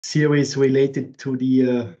series related to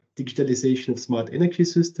the digitalization of smart energy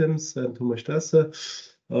systems. I'm Thomas Strasser.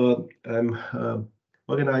 I'm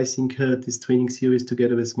organizing this training series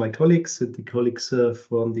together with my colleagues, the colleagues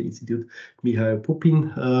from the Institute Mihail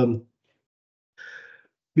Pupin.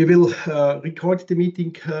 We will record the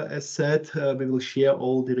meeting, as said. We will share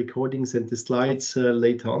all the recordings and the slides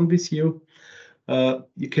later on with you.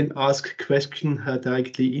 You can ask a question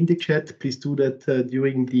directly in the chat. Please do that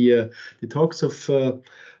during the talks of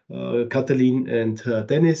Katalin and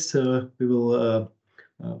Dennis. We will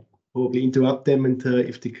probably interrupt them, and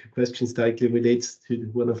if the questions directly relates to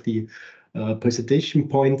one of the presentation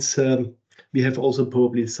points, we have also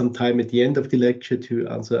probably some time at the end of the lecture to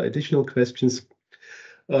answer additional questions.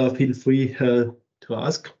 Feel free to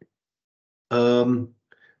ask,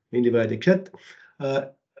 mainly via the chat.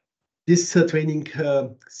 This training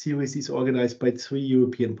series is organized by 3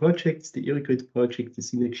 European projects: the ERIGrid project, the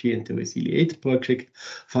SINERGY, and the Resiliate project,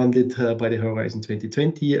 funded by the Horizon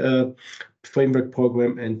 2020 framework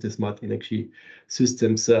program and the Smart Energy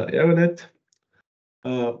Systems AeroNet.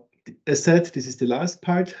 As said, this is the last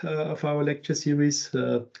part of our lecture series.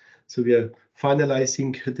 So we are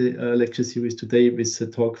finalizing the lecture series today with a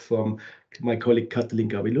talk from my colleague Katalin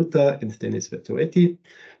Gavriluta and Dennis Vettoretti.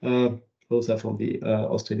 Those are from the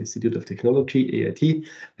Austrian Institute of Technology, AIT.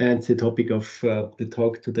 And the topic of the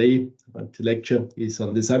talk today, the lecture, is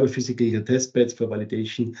on the cyber-physical testbeds for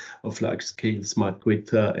validation of large-scale smart grid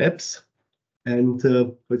apps. And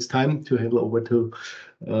it's time to hand over to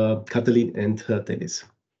Katalin and Dennis.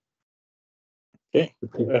 Okay.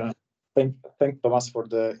 Thank Thomas for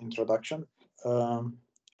the introduction.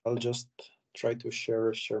 I'll just try to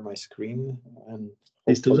share my screen, and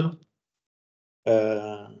please do so.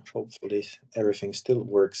 Hopefully everything still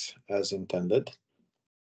works as intended.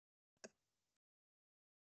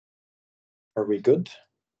 Are we good?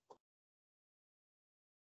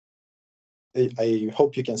 I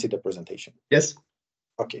hope you can see the presentation. Yes.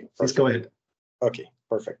 Okay. Perfect. Please go ahead. Okay,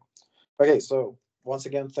 perfect. Okay, so once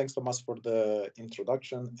again, thanks Thomas for the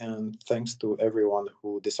introduction, and thanks to everyone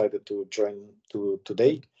who decided to join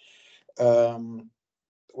today.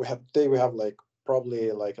 We have like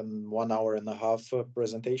probably like a 1 hour and a half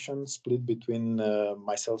presentation split between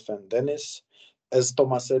myself and Dennis. As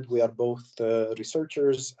Thomas said, we are both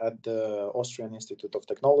researchers at the Austrian Institute of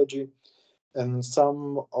Technology, and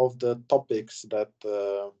some of the topics that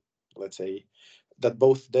let's say that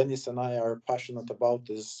both Dennis and I are passionate about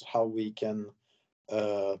is how we can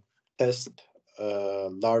test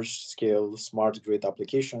large-scale smart grid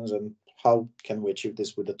applications, and how can we achieve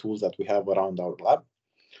this with the tools that we have around our lab.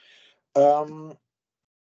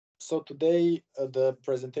 So today, the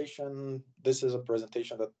presentation, this is a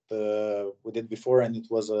presentation that we did before, and it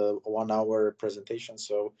was a 1 hour presentation.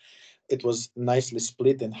 So it was nicely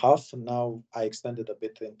split in half. Now I extended a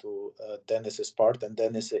bit into Dennis's part, and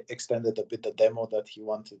Dennis extended a bit the demo that he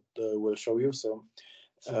wanted, will show you. So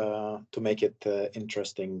to make it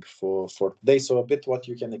interesting for today. So a bit what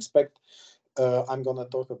you can expect. I'm going to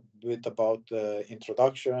talk a bit about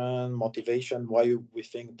introduction, motivation, why we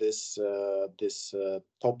think this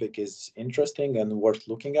topic is interesting and worth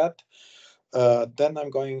looking at. Then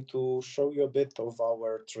I'm going to show you a bit of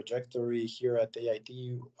our trajectory here at AIT,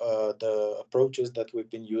 the approaches that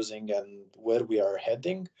we've been using and where we are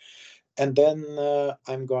heading. And then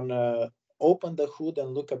I'm going to open the hood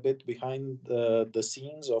and look a bit behind the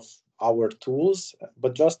scenes of our tools,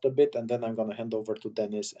 but just a bit, and then I'm going to hand over to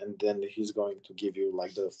Dennis, and then he's going to give you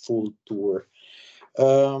like the full tour.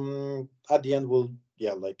 At the end,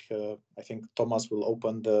 I think Thomas will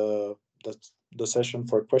open the session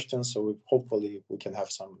for questions, so hopefully we can have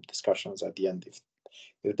some discussions at the end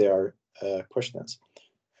if there are questions.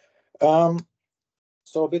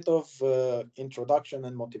 So a bit of introduction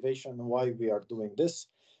and motivation why we are doing this.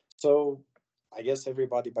 So I guess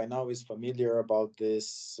everybody by now is familiar about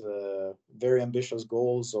this very ambitious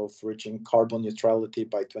goals of reaching carbon neutrality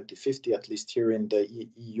by 2050, at least here in the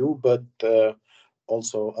EU, but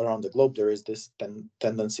also around the globe, there is this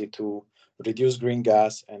tendency to reduce green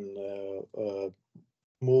gas and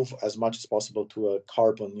move as much as possible to a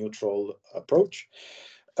carbon neutral approach.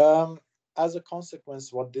 As a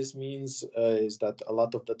consequence, what this means is that a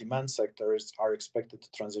lot of the demand sectors are expected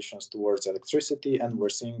to transition towards electricity, and we're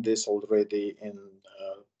seeing this already in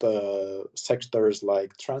the sectors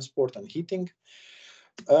like transport and heating.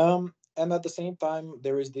 And at the same time,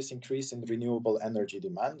 there is this increase in renewable energy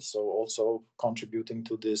demand, so also contributing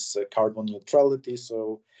to this carbon neutrality.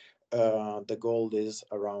 So the goal is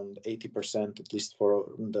around 80%, at least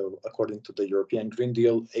according to the European Green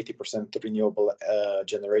Deal, 80% renewable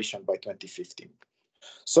generation by 2050.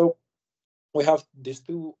 So we have these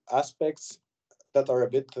two aspects. that are a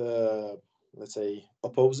bit, let's say,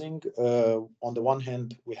 opposing. On the one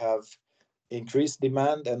hand, we have increased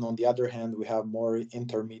demand, and on the other hand, we have more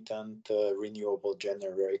intermittent renewable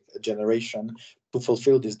generation to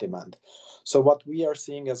fulfill this demand. So what we are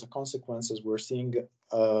seeing as a consequence is we're seeing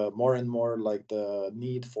more and more like the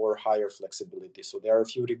need for higher flexibility. So there are a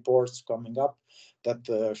few reports coming up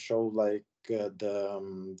that show like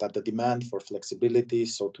that the demand for flexibility,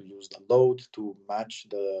 so to use the load to match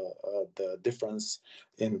the difference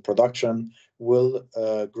in production, will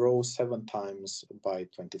grow 7 times by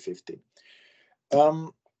 2050.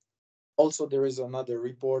 Also, there is another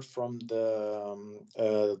report from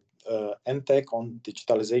the NTEC on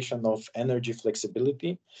digitalization of energy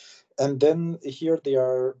flexibility. And then here they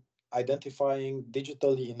are identifying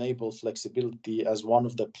digitally enabled flexibility as one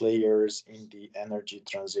of the players in the energy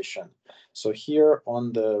transition. So here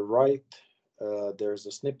on the right, there's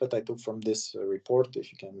a snippet I took from this report,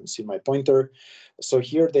 if you can see my pointer. So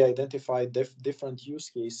here they identify different use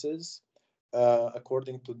cases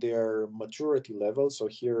according to their maturity level. So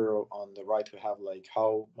here on the right, we have like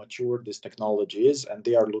how mature this technology is, and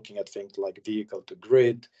they are looking at things like vehicle to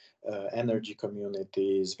grid, energy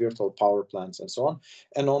communities, virtual power plants, and so on.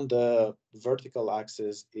 And on the vertical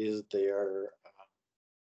axis is the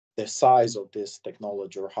size of this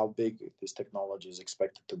technology, or how big this technology is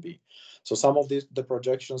expected to be. So some of the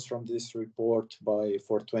projections from this report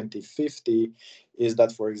for 2050 is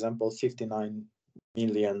that, for example, 59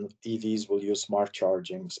 million EVs will use smart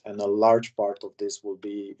chargings, and a large part of this will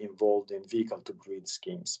be involved in vehicle to grid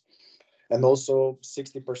schemes. And also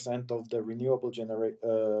 60% of the renewable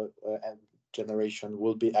generation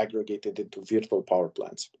will be aggregated into virtual power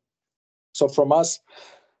plants. So from us,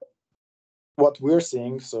 what we're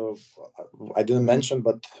seeing, so I didn't mention,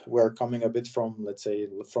 but we're coming a bit from, let's say,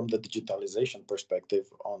 from the digitalization perspective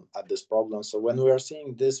at this problem. So when we are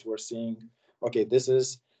seeing this, we're seeing, okay, this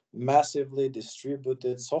is massively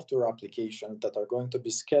distributed software applications that are going to be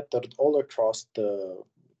scattered all across the,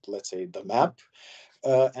 let's say, the map,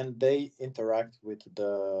 and they interact with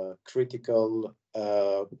the critical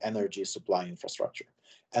energy supply infrastructure.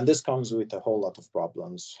 And this comes with a whole lot of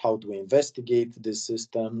problems. How do we investigate these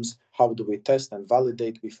systems? How do we test and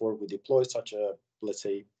validate before we deploy such a, let's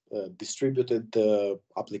say, distributed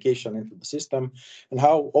application into the system? And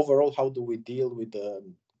how overall, how do we deal with the,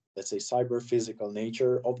 let's say, cyber physical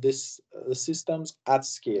nature of these systems at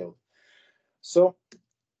scale? So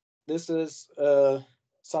this is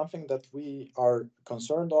something that we are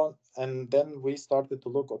concerned on. And then we started to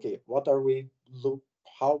look, okay, what are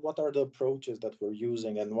the approaches that we're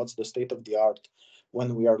using, and what's the state of the art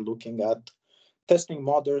when we are looking at testing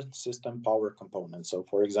modern system power components? So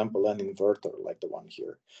for example, an inverter like the one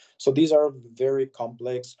here. So these are very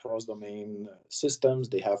complex cross-domain systems.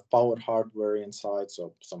 They have power hardware inside,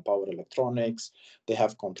 so some power electronics. They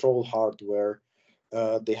have control hardware.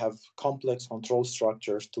 They have complex control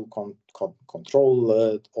structures to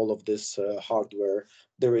control all of this hardware.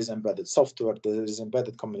 There is embedded software, there is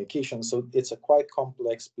embedded communication. So it's a quite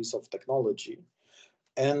complex piece of technology.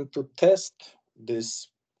 And to test this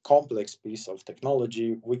complex piece of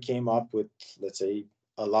technology, we came up with, let's say,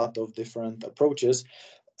 a lot of different approaches,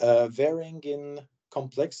 varying in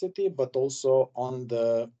complexity, but also on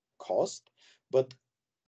the cost. But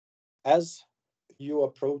as you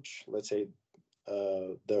approach, let's say,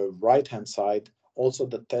 the right-hand side, also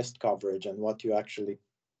the test coverage and what you actually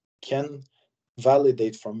can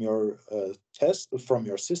validate from your from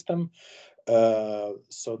your system,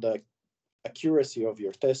 so the accuracy of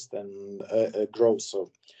your test and grows.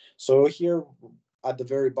 So here at the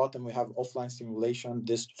very bottom we have offline simulation.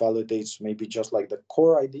 This validates maybe just like the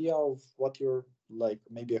core idea of what you're like,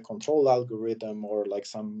 maybe a control algorithm or like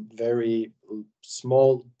some very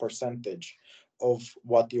small percentage of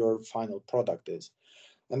what your final product is.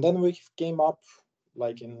 And then we came up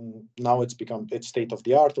like now it's state of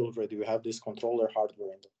the art already. We have this controller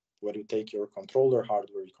hardware where you take your controller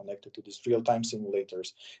hardware, you connect it to these real-time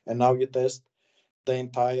simulators, and now you test the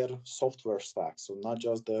entire software stack. So not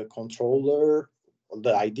just the controller,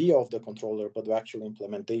 the idea of the controller, but the actual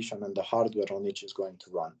implementation and the hardware on which is going to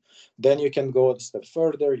run. Then you can go a step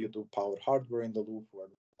further. You do power hardware in the loop, where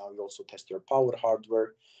now you also test your power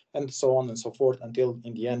hardware, and so on and so forth, until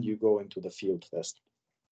in the end you go into the field test.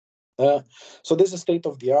 So this is state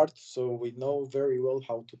of the art. So we know very well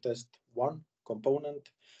how to test one component,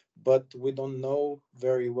 but we don't know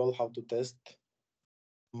very well how to test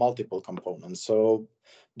multiple components. So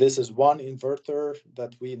this is one inverter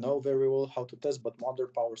that we know very well how to test, but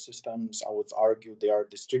modern power systems, I would argue, they are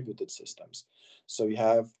distributed systems. So you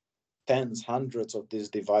have tens, hundreds of these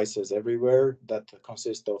devices everywhere that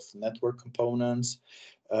consist of network components.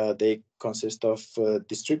 They consist of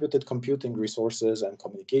distributed computing resources and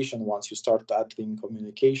communication. Once you start adding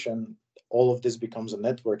communication, all of this becomes a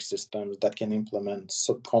network system that can implement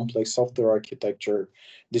complex software architecture,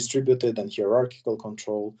 distributed and hierarchical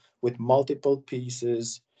control with multiple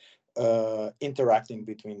pieces interacting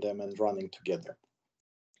between them and running together.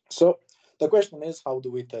 So the question is, how do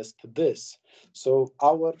we test this? So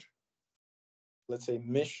our, let's say,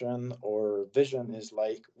 mission or vision is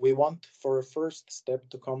like, we want for a first step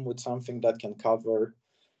to come with something that can cover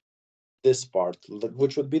this part,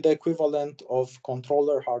 which would be the equivalent of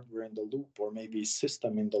controller hardware in the loop, or maybe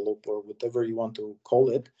system in the loop, or whatever you want to call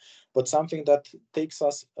it, but something that takes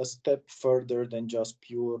us a step further than just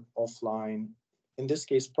pure offline. In this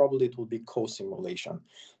case, probably it will be co-simulation.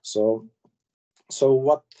 So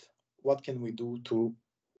what can we do to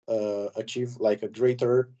achieve like a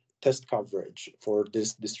greater test coverage for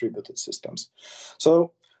these distributed systems?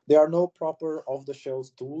 So there are no proper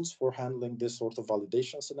off-the-shelf tools for handling this sort of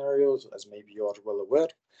validation scenarios, as maybe you are well aware.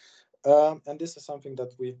 And this is something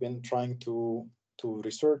that we've been trying to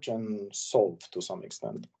research and solve to some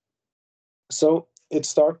extent. So it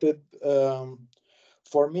started,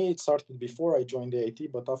 for me, it started before I joined the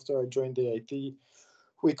IT, but after I joined the IT,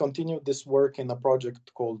 we continued this work in a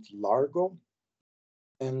project called Largo.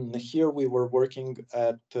 And here we were working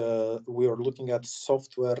at, we were looking at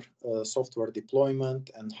software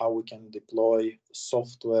deployment and how we can deploy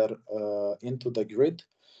software into the grid.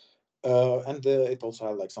 And it also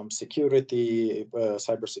had like some security,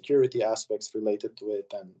 cybersecurity aspects related to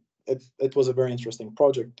it. And it was a very interesting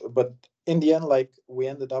project. But in the end, like we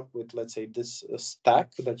ended up with, let's say, this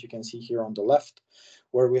stack that you can see here on the left,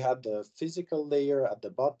 where we had the physical layer at the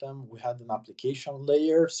bottom, we had an application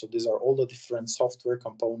layer. So these are all the different software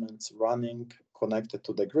components running, connected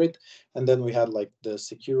to the grid. And then we had like the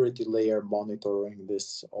security layer monitoring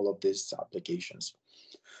all of these applications.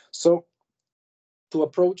 So to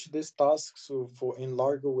approach this task, so in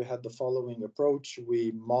Largo, we had the following approach.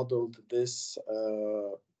 We modeled this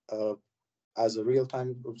as a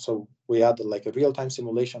real-time. So we had like a real-time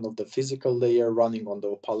simulation of the physical layer running on the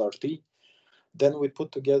Opal RT. Then we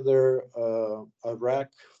put together a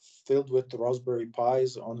rack filled with Raspberry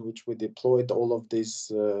Pis on which we deployed all of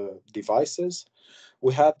these devices.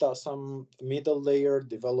 We had some middle layer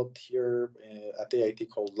developed here at AIT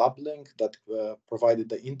called LabLink that provided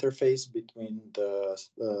the interface between the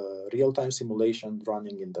real-time simulation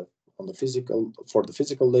running on the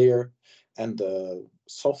physical layer and the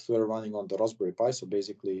software running on the Raspberry Pi. So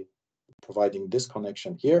basically providing this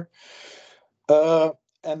connection here.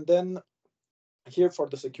 And then here for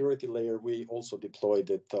the security layer, we also deployed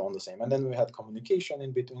it on the same. And then we had communication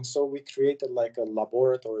in between. So we created like a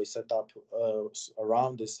laboratory setup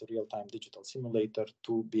around this real-time digital simulator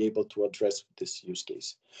to be able to address this use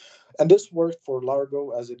case. And this worked for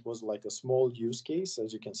Largo as it was like a small use case,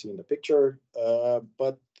 as you can see in the picture,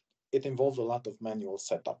 but it involved a lot of manual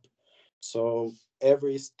setup. So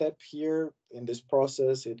every step here in this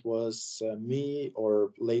process, it was me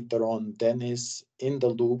or later on Dennis in the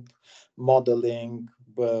loop, modeling,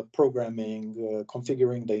 programming,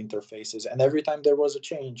 configuring the interfaces. And every time there was a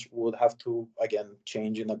change, we would have to, again,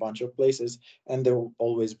 change in a bunch of places, and there will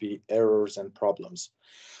always be errors and problems.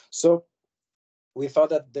 So we thought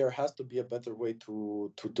that there has to be a better way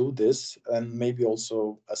to do this, and maybe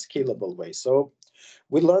also a scalable way. So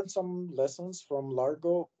we learned some lessons from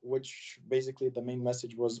Largo, which basically the main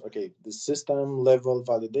message was, okay, the system level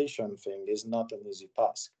validation thing is not an easy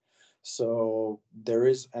task. So there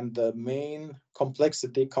is, and the main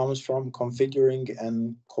complexity comes from configuring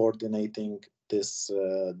and coordinating these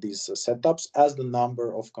setups as the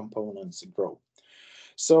number of components grow.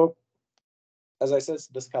 So as I said,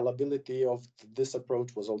 the scalability of this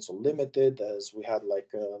approach was also limited, as we had like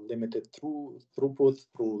a limited throughput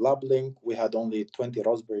through LabLink. We had only 20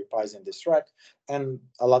 Raspberry Pis in this rack and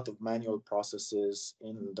a lot of manual processes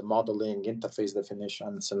in the modeling, interface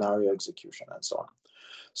definition, scenario execution, and so on.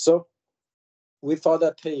 So we thought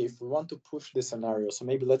that, hey, if we want to push this scenario, so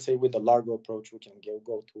maybe let's say with the Largo approach, we can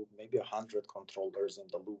go to maybe 100 controllers in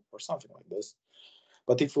the loop or something like this.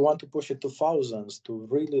 But if we want to push it to thousands, to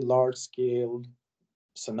really large scale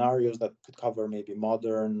scenarios that could cover maybe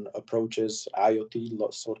modern approaches,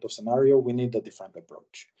 IoT sort of scenario, we need a different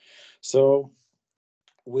approach. So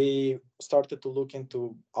we started to look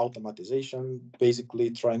into automatization, basically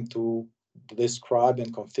trying to describe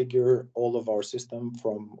and configure all of our system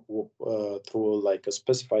from through like a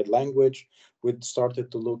specified language. We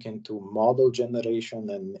started to look into model generation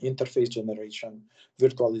and interface generation,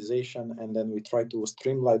 virtualization, and then we tried to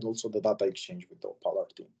streamline also the data exchange with the Opal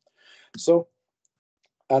RT. So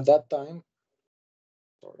at that time,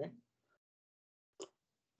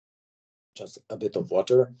 just a bit of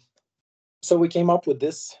water. So we came up with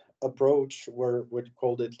this approach where we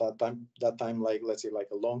called it that time like, let's say,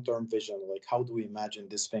 like a long-term vision, like how do we imagine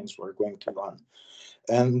these things were going to run.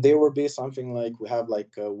 And there will be something like we have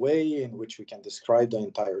like a way in which we can describe the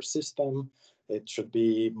entire system. It should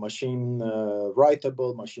be machine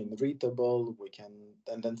writable, machine readable.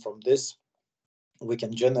 And then from this we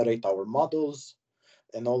can generate our models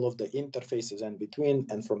and all of the interfaces in between.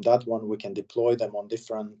 And from that one, we can deploy them on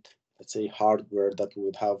different, let's say, hardware that we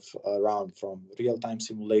would have around, from real-time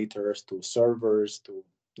simulators to servers to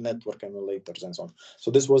network emulators and so on.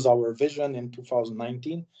 So this was our vision in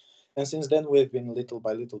 2019. And since then, we've been little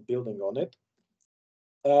by little building on it.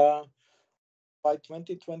 By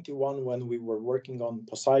 2021, when we were working on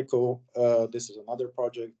Posaico, this is another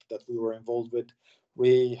project that we were involved with,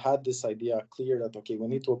 we had this idea clear that, okay, we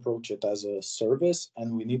need to approach it as a service,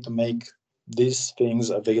 and we need to make these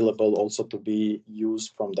things available also to be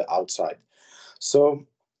used from the outside. So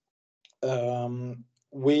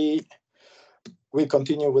we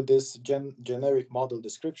continue with this generic model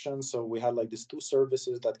description. So we have like these two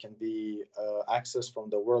services that can be accessed from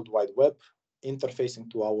the World Wide Web, interfacing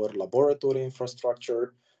to our laboratory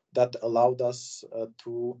infrastructure that allowed us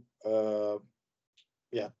to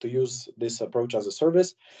use this approach as a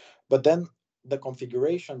service. But then the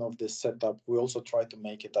configuration of this setup, we also try to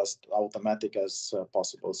make it as automatic as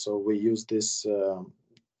possible. So we use this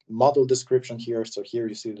model description here. So here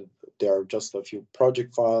you see that there are just a few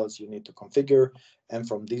project files you need to configure. And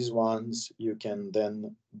from these ones, you can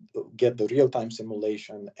then get the real-time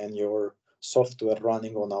simulation and your software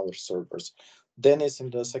running on our servers. Dennis, in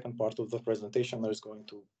the second part of the presentation, is going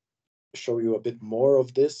to show you a bit more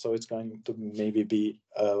of this. So it's going to maybe be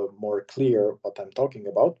more clear what I'm talking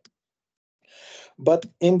about. But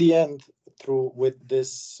in the end, with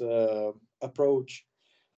this approach,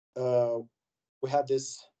 we had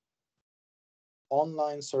this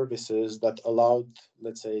online services that allowed,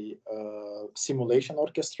 let's say, simulation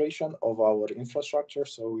orchestration of our infrastructure.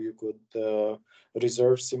 So you could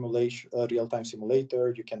reserve simulation, real-time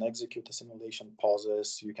simulator, you can execute the simulation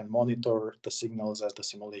pauses, you can monitor the signals as the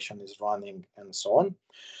simulation is running, and so on.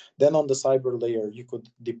 Then on the cyber layer, you could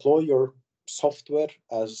deploy your software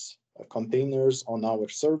as containers on our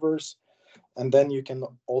servers. And then you can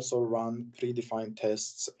also run predefined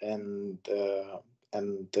tests and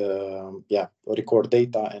record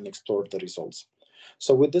data and explore the results.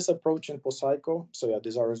 So with this approach in Posaico,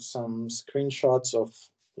 these are some screenshots of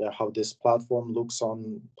how this platform looks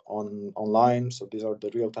online. So these are the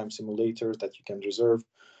real-time simulators that you can reserve.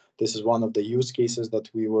 This is one of the use cases that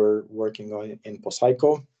we were working on in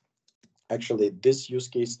Posaico. Actually, this use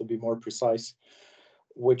case, to be more precise,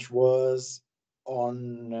 which was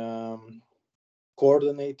on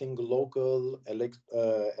coordinating local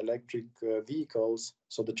electric vehicles,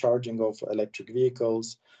 so the charging of electric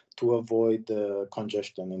vehicles to avoid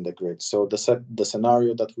congestion in the grid. So the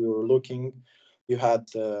scenario that we were looking, you had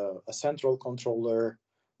a central controller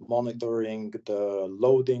monitoring the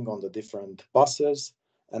loading on the different buses,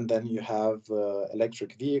 and then you have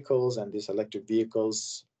electric vehicles, and these electric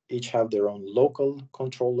vehicles each have their own local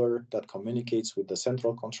controller that communicates with the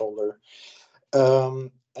central controller.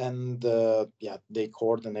 They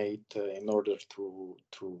coordinate in order to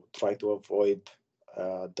try to avoid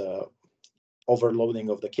the overloading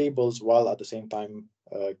of the cables, while at the same time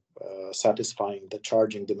satisfying the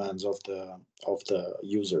charging demands of the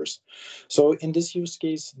users. So in this use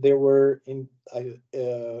case, there were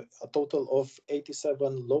a total of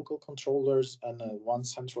 87 local controllers and one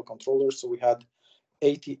central controller. So we had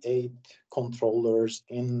 88 controllers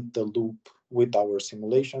in the loop with our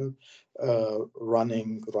simulation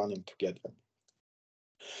running together.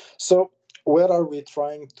 So where are we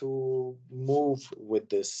trying to move with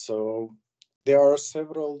this? So there are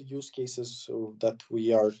several use cases that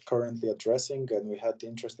we are currently addressing, and we had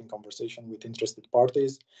interesting conversation with interested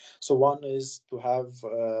parties. So one is to have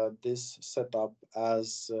this set up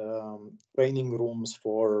as training rooms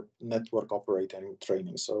for network operating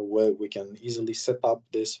training. So where we can easily set up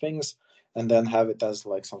these things and then have it as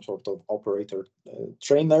like some sort of operator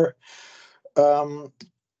trainer.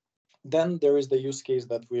 Then there is the use case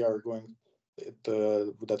that we are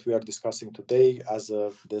discussing today as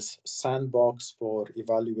this sandbox for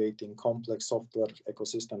evaluating complex software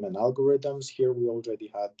ecosystem and algorithms. Here we already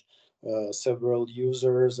had several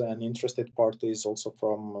users and interested parties, also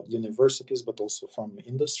from universities, but also from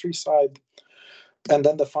industry side. And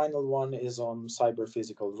then the final one is on cyber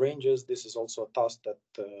physical ranges. This is also a task that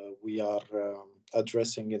we are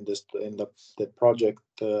addressing in the project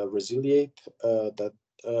Resiliate, that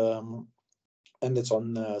and it's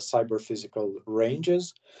on cyber physical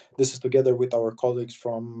ranges. This is together with our colleagues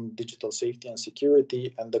from digital safety and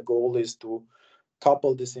security, and the goal is to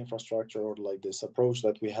couple this infrastructure, or like this approach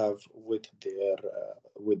that we have with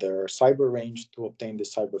their cyber range, to obtain the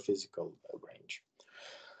cyber physical range.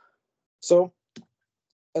 So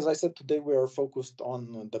as I said, today we are focused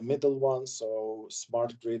on the middle one, so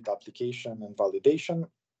smart grid application and validation.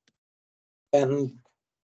 And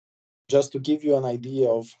just to give you an idea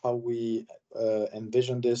of how we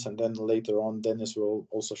envision this, and then later on, Dennis will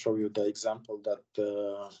also show you the example that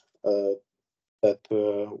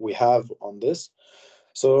we have on this.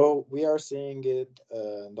 So we are seeing it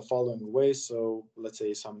in the following way. So let's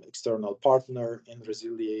say some external partner in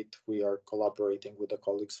Resiliate, we are collaborating with the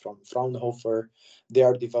colleagues from Fraunhofer. They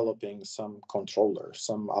are developing some controller,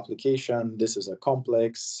 some application. This is a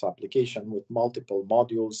complex application with multiple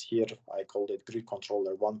modules. Here I called it Grid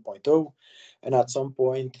Controller 1.0. And at some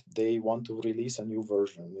point they want to release a new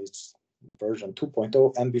version. It's version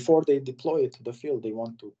 2.0. And before they deploy it to the field, they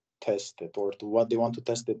want to test it, or they want to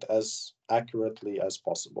test it as accurately as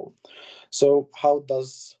possible. So how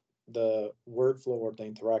does the workflow or the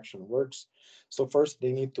interaction works? So first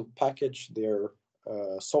they need to package their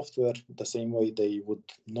software the same way they would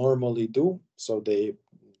normally do. So the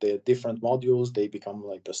different modules, they become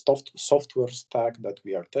like the software stack that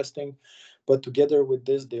we are testing. But together with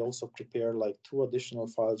this, they also prepare like two additional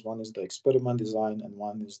files. One is the experiment design and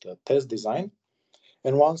one is the test design.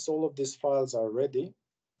 And once all of these files are ready,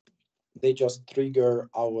 they just trigger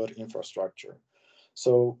our infrastructure.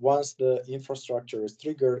 So once the infrastructure is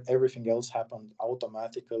triggered, everything else happened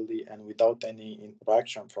automatically and without any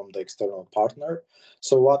interaction from the external partner.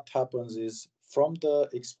 So what happens is, from the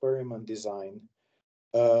experiment design,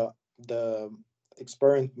 the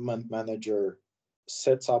experiment manager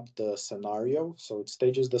sets up the scenario. So it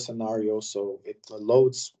stages the scenario, so it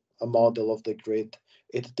loads a model of the grid.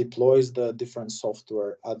 It deploys the different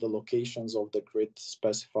software at the locations of the grid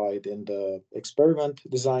specified in the experiment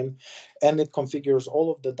design, and it configures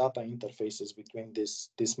all of the data interfaces between these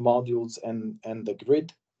modules and the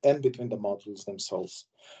grid, and between the modules themselves.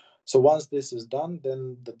 So once this is done,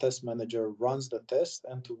 then the test manager runs the test,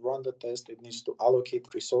 and to run the test, it needs to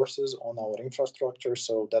allocate resources on our infrastructure.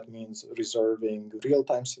 So that means reserving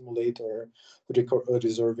real-time simulator,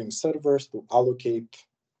 reserving servers to allocate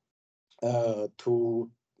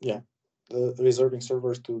reserving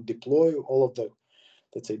servers to deploy all of the,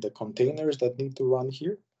 let's say, the containers that need to run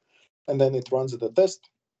here. And then it runs the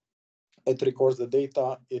test. It records the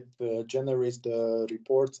data, it generates the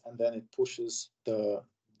reports, and then it pushes the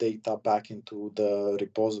data back into the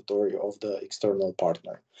repository of the external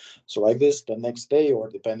partner. So like this, the next day, or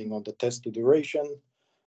depending on the test duration,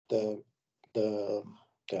 the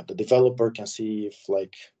developer can see if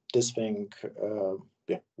like this thing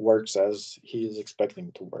works as he is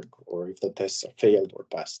expecting to work, or if the tests are failed or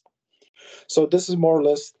passed. So this is more or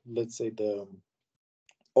less, let's say, the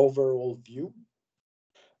overall view.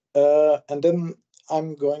 And then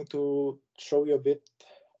I'm going to show you a bit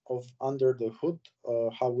of under the hood,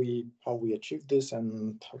 how we achieve this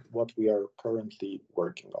and what we are currently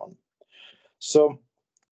working on. So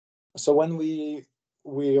when we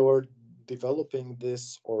were developing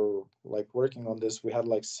this, or like working on this, we had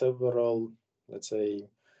like several, let's say,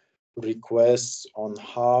 requests on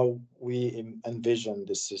how we envision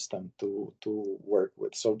this system to work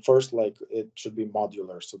with. So first, like, it should be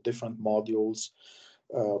modular, so different modules.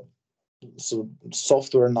 So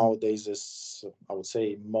software nowadays is, I would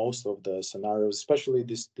say, most of the scenarios, especially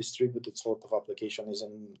this distributed sort of application, is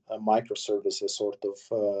in a microservices sort of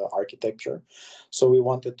architecture. So we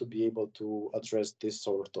wanted to be able to address this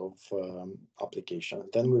sort of application.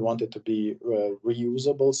 Then we wanted to be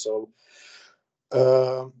reusable. So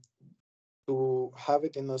to have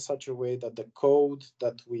it in such a way that the code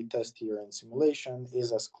that we test here in simulation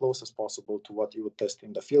is as close as possible to what you would test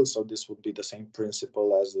in the field. So this would be the same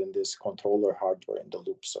principle as in this controller hardware in the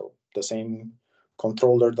loop. So the same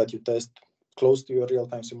controller that you test close to your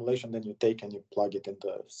real-time simulation, then you take and you plug it in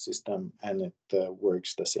the system, and it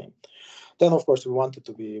works the same. Then, of course, we wanted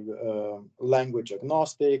to be language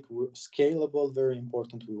agnostic, scalable, very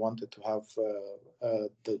important. We wanted to have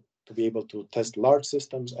to be able to test large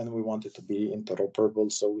systems, and we want it to be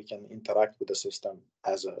interoperable, so we can interact with the system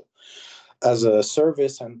as a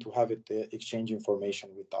service, and to have it exchange information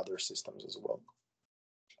with other systems as well.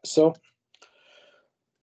 So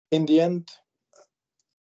in the end,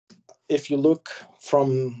 if you look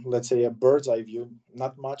from, let's say, a bird's eye view,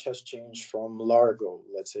 not much has changed from Largo.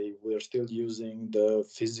 Let's say we're still using the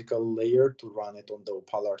physical layer to run it on the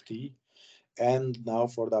Opal RT. And now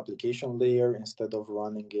for the application layer, instead of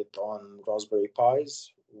running it on Raspberry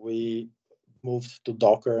Pis, we moved to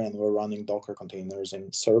Docker, and we're running Docker containers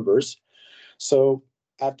in servers. So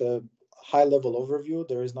at a high level overview,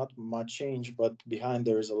 there is not much change, but behind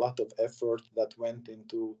there is a lot of effort that went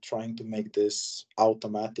into trying to make this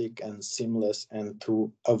automatic and seamless, and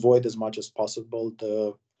to avoid as much as possible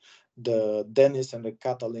the Dennis and the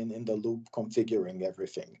Catalin in the loop configuring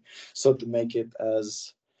everything. So to make it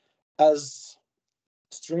as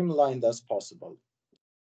streamlined as possible.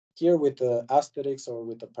 Here with the asterisk or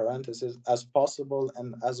with the parentheses, as possible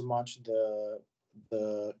and as much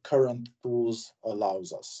the current tools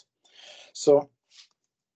allows us. So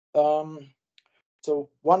so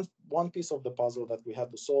one piece of the puzzle that we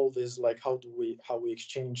had to solve is like how we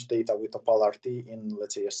exchange data with OpalRT in,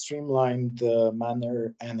 let's say, a streamlined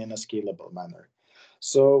manner and in a scalable manner.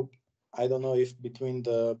 So I don't know if between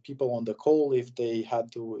the people on the call, if they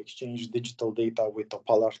had to exchange digital data with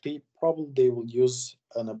OpalRT, probably they will use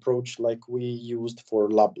an approach like we used for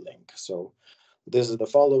LabLink. So this is the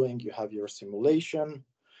following: you have your simulation,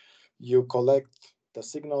 you collect the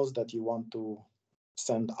signals that you want to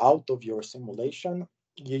send out of your simulation.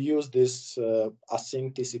 You use this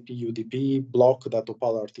async TCP UDP block that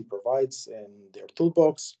OpalRT provides in their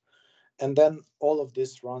toolbox. And then all of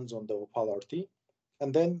this runs on the OpalRT.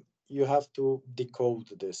 And then you have to decode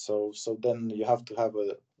this. So then you have to have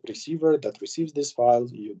a receiver that receives this file,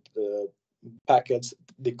 the packets,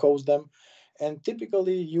 decodes them. And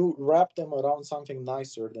typically you wrap them around something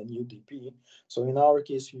nicer than UDP. So in our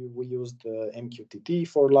case, we used MQTT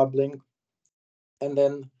for LabLink. And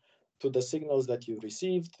then to the signals that you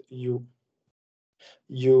received, you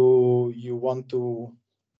want to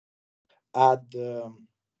add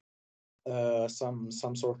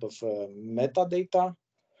some sort of metadata.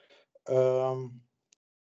 Can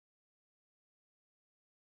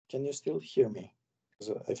you still hear me?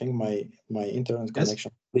 Because I think my internet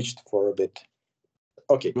connection glitched for a bit.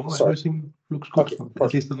 Okay, no, sorry. Everything looks good, okay,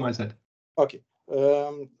 at least on my side. Okay,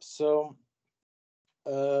 so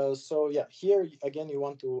yeah, here again you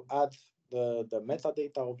want to add the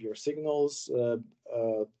metadata of your signals,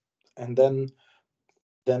 and then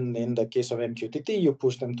in the case of MQTT, you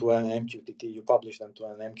push them to an MQTT, you publish them to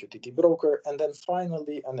an MQTT broker, and then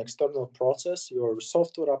finally an external process, your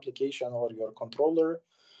software application or your controller,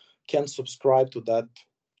 can subscribe to that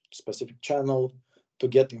specific channel to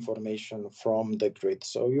get information from the grid.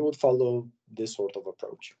 So you would follow this sort of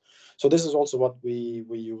approach. So this is also what we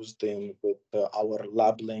used with our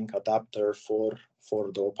LabLink adapter for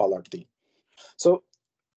the OpalRT. So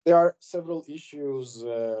there are several issues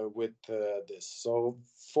with this. So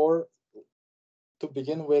to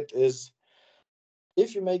begin with is,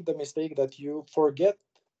 if you make the mistake that you forget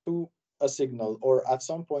to a signal, or at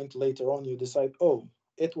some point later on you decide, oh,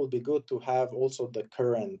 it will be good to have also the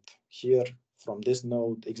current here from this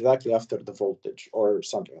node exactly after the voltage or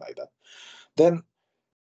something like that, then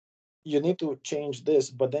you need to change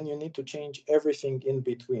this, but then you need to change everything in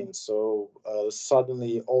between. So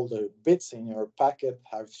suddenly all the bits in your packet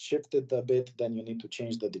have shifted a bit, then you need to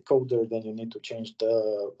change the decoder, then you need to change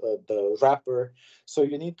the wrapper. So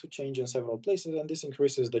you need to change in several places, and this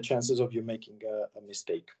increases the chances of you making a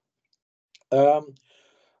mistake.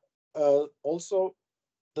 Also,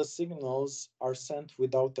 the signals are sent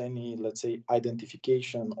without any, let's say,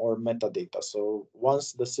 identification or metadata. So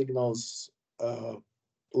once the signals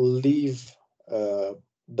leave the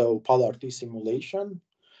OpalRT simulation,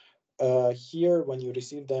 here when you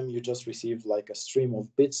receive them, you just receive like a stream of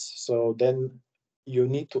bits. So then you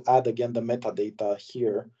need to add again the metadata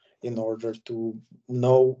here in order to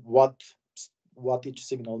know what each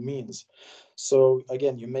signal means. So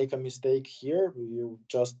again, you make a mistake here,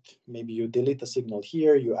 maybe you delete a signal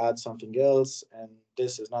here, you add something else, and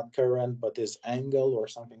this is not current, but is angle or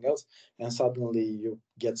something else, and suddenly you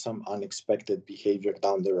get some unexpected behavior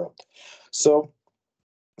down the road. So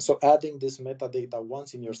adding this metadata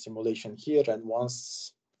once in your simulation here and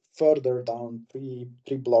once further down, three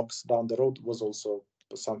blocks down the road, was also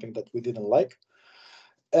something that we didn't like.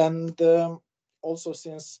 And also,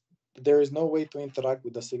 since there is no way to interact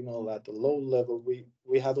with the signal at a low level, we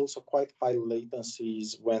had also quite high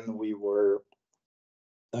latencies when we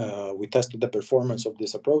tested the performance of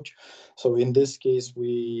this approach. So in this case,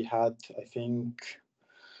 we had, I think,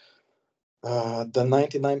 the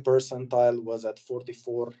 99th percentile was at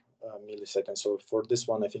 44 milliseconds. So for this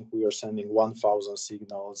one, I think we are sending 1,000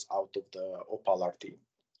 signals out of the OpalRT.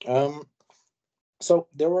 So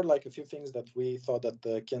there were like a few things that we thought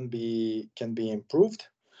that can be improved.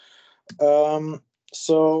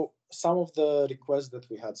 So some of the requests that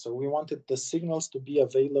we had. So we wanted the signals to be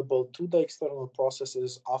available to the external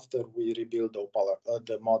processes after we rebuild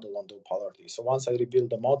the model on the polarity. So once I rebuild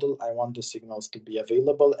the model, I want the signals to be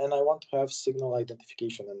available, and I want to have signal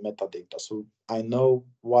identification and metadata, so I know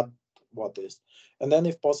what is. And then,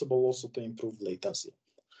 if possible, also to improve latency.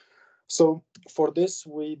 So for this,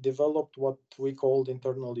 we developed what we called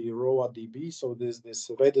internally ROADB. So this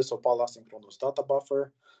Redis Opal asynchronous data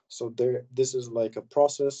buffer. So this is like a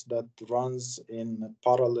process that runs in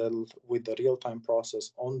parallel with the real-time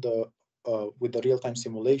process on the with the real-time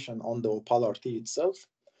simulation on the Opal RT itself,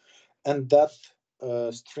 and that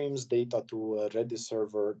streams data to a Redis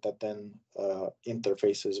server that then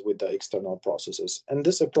interfaces with the external processes. And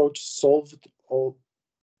this approach solved all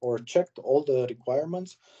or checked all the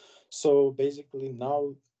requirements. So basically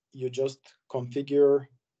now you just configure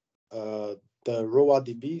the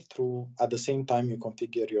ROADB through, at the same time you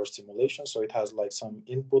configure your simulation. So it has like some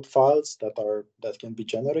input files that can be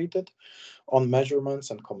generated on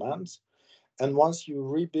measurements and commands. And once you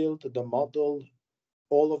rebuild the model,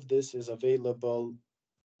 all of this is available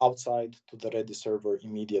outside to the Redis server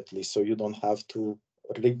immediately. So you don't have to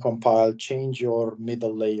recompile, change your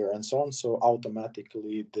middle layer and so on. So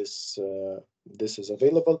automatically this is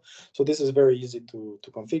available. So this is very easy to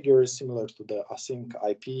configure, similar to the async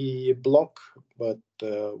IP block, but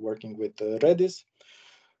working with Redis.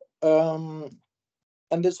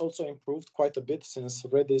 And this also improved quite a bit, since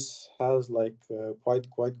Redis has like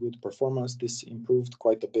quite good performance. This improved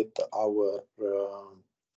quite a bit our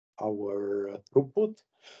throughput.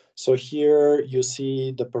 So here you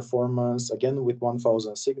see the performance again with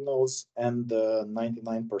 1000 signals, and the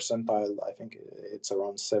 99 percentile, I think it's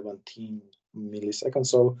around 17 milliseconds.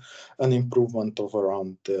 So an improvement of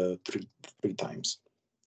around three times.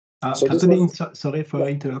 So Katalin, sorry for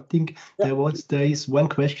interrupting. Yeah. There is one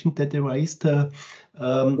question that raised. I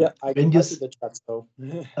can see the chat. So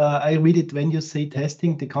I read it when you say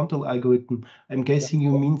testing the control algorithm. I'm guessing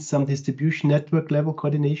you mean some distribution network level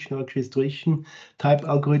coordination or orchestration type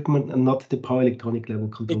algorithm, and not the power electronic level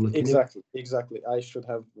controller. Exactly. I should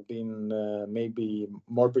have been maybe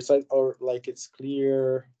more precise, or like it's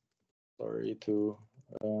clear. Sorry to.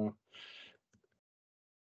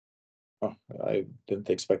 I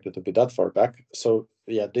didn't expect it to be that far back. So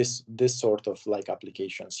yeah, this sort of like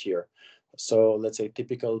applications here. So let's say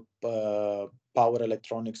typical power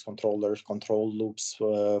electronics controllers, control loops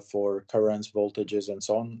for currents, voltages, and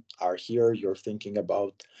so on are here. You're thinking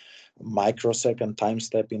about microsecond time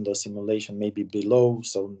step in the simulation, maybe below,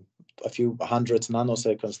 so a few hundreds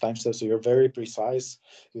nanoseconds time step. So you're very precise.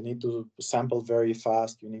 You need to sample very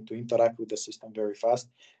fast. You need to interact with the system very fast.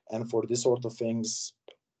 And for this sort of things,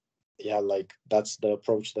 yeah, like that's the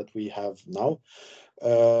approach that we have now.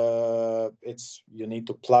 You need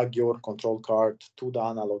to plug your control card to the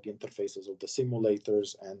analog interfaces of the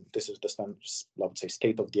simulators, and this is the standard, I would say,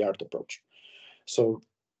 state-of-the-art approach. So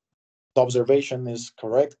the observation is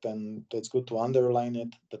correct, and it's good to underline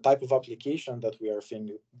it. The type of application that we are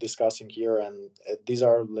discussing here, and these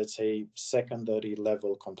are, let's say, secondary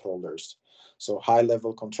level controllers. So high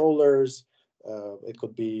level controllers, it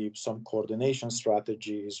could be some coordination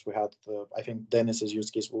strategies. We had, I think Dennis's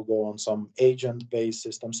use case will go on some agent-based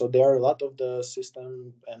systems. So there are a lot of the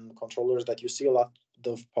system and controllers that you see a lot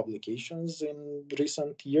of publications in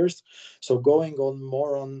recent years. So going on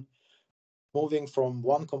more on moving from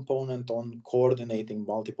one component on coordinating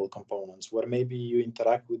multiple components, where maybe you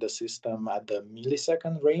interact with the system at the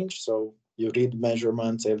millisecond range. So you read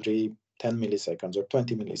measurements every 10 milliseconds or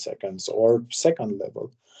 20 milliseconds or second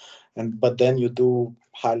level. But then you do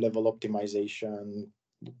high level optimization,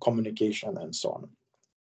 communication, and so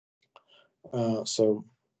on. So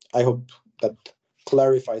I hope that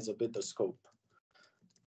clarifies a bit the scope,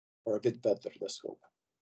 or a bit better the scope.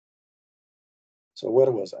 So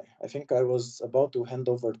where was I? I think I was about to hand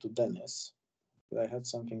over to Dennis. I had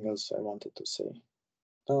something else I wanted to say.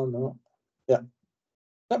 Oh, no. Yeah.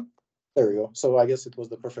 Yep. There we go. So I guess it was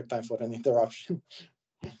the perfect time for an interruption.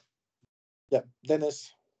 Yeah,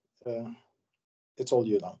 Dennis, it's all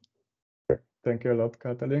you now. Thank you a lot,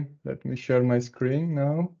 Katalin. Let me share my screen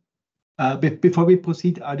now. Before we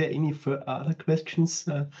proceed, are there any other questions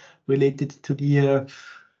related to the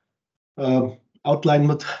outline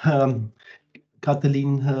what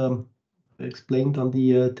Katalin explained on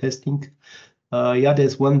the testing? Yeah,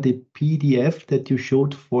 there's one, the PDF that you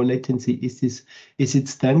showed for latency. Is it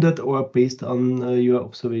standard or based on your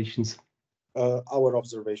observations? Our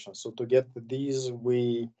observations. So to get these,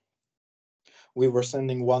 we were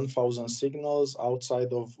sending 1000 signals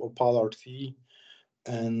outside of Opal RT,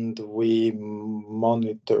 and we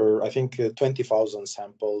monitor, I think, 20,000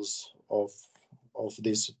 samples of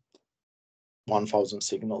this 1,000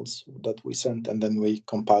 signals that we sent, and then we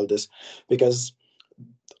compile this because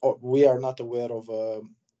we are not aware of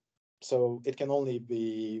so it can only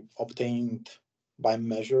be obtained by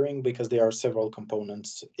measuring because there are several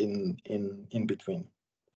components in between.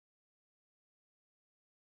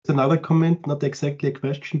 Another comment, not exactly a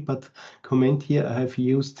question, but comment here. I have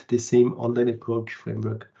used the same online approach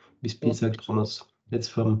framework with PISA Kronos. That's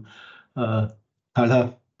from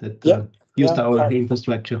Tala that used our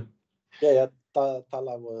infrastructure. Yeah.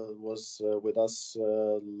 Tala was with us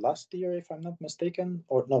last year, if I'm not mistaken,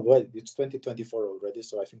 or no, wait, it's 2024 already,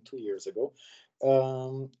 so I think 2 years ago.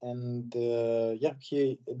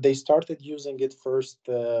 They started using it first.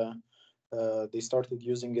 They started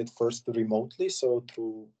using it first remotely, so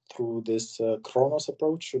through this Kronos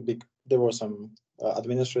approach. There were some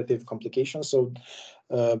administrative complications. So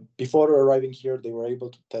before arriving here, they were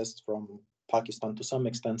able to test from Pakistan to some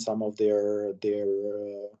extent some of their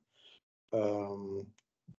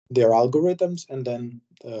algorithms, and then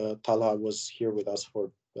Tala was here with us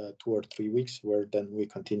for 2 or 3 weeks, where then we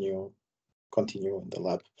continue in the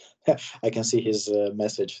lab. I can see his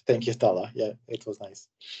message. Thank you, Tala. Yeah, it was nice.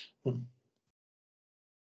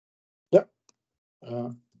 Yeah.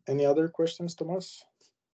 Any other questions, Tomas?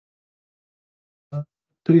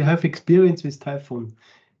 Do you have experience with Typhoon?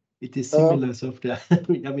 It is similar software.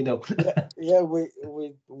 Let me know. Yeah,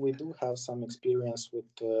 we do have some experience with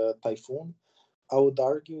Typhoon. I would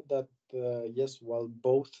argue that yes, while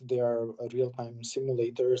both they are real-time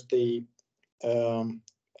simulators, they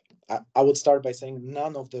I would start by saying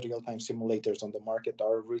none of the real-time simulators on the market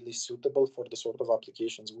are really suitable for the sort of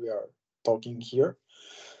applications we are talking here.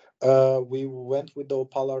 We went with the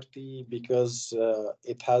OpalRT because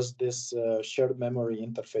it has this shared memory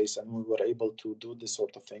interface, and we were able to do this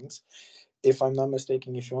sort of things. If I'm not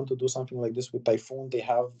mistaken, if you want to do something like this with Typhoon, they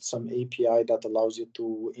have some API that allows you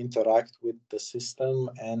to interact with the system,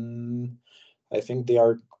 and I think they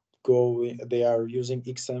are using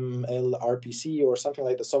XML RPC or something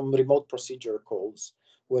like that, some remote procedure calls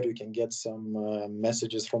where you can get some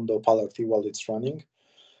messages from the OpalRT while it's running.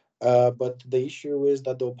 But the issue is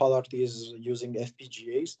that the OpalRT is using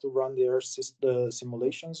FPGAs to run their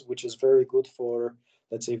simulations, which is very good for,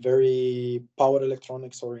 let's say, very power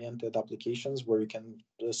electronics oriented applications where you can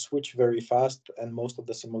switch very fast, and most of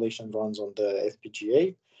the simulation runs on the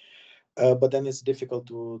FPGA. But then it's difficult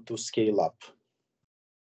to scale up.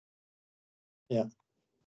 Yeah.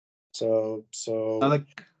 So another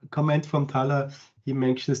comment from Tala. He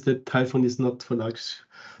mentions that Typhoon is not for large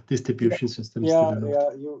distribution systems. Yeah.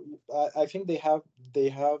 I think they have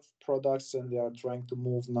products, and they are trying to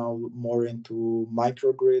move now more into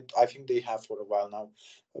microgrid. I think they have for a while now,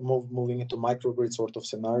 moving into microgrid sort of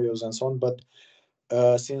scenarios and so on. But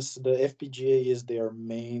since the FPGA is their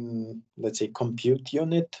main, let's say, compute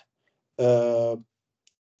unit,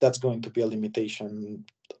 that's going to be a limitation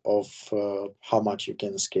of how much you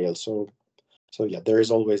can scale. So yeah, there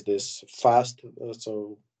is always this fast.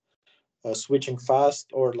 Switching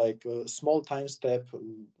fast, or like a small time step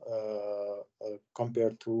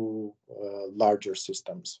compared to larger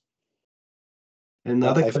systems.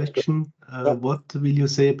 Another question, what will you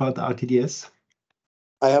say about RTDS?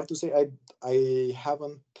 I have to say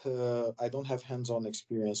I don't have hands-on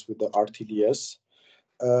experience with the RTDS,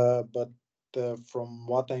 but from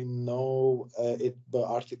what I know, the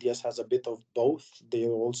RTDS has a bit of both. They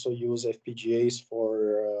also use FPGAs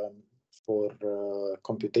for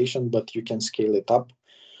computation, but you can scale it up.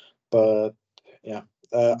 But yeah,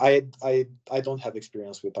 I don't have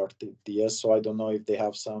experience with RTDS, so I don't know if they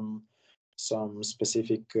have some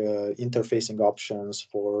specific interfacing options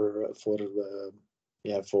for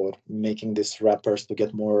making these wrappers to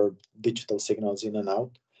get more digital signals in and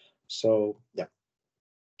out. So yeah,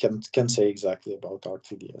 can say exactly about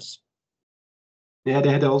RTDS. Yeah, they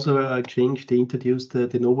had also a change. They introduced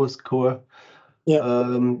the Novus Core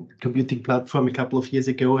computing platform a couple of years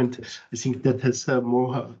ago, and I think that has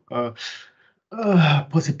more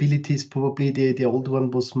possibilities. Probably the old one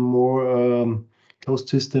was more closed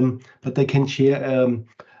system, but they can share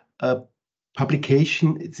a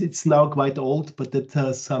publication. It's now quite old, but that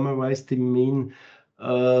summarized the main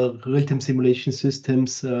real-time simulation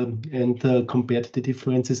systems and compared the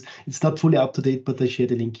differences. It's not fully up to date, but I share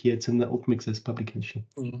the link here. It's an open access publication.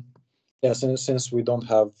 Mm-hmm. Yeah, since we don't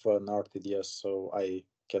have an RTDS, so I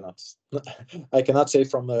cannot say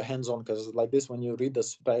from the hands-on, because like this, when you read the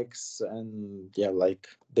specs, and yeah, like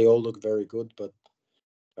they all look very good, but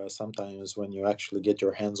sometimes when you actually get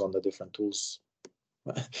your hands on the different tools,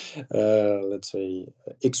 let's say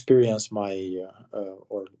experience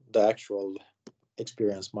or the actual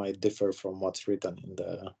experience might differ from what's written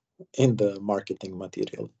in the marketing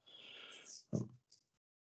material.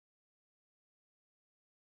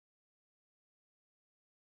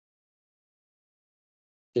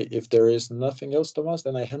 If there is nothing else, Thomas,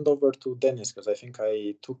 then I hand over to Dennis, because I think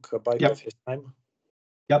I took a bite of his time.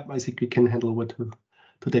 Yep, I think we can hand over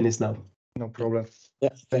to Dennis now. No problem. Yeah,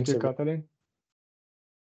 Thank thanks. you, Katalin.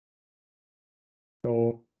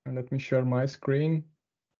 So let me share my screen.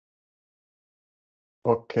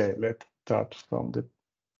 Okay, let's start from the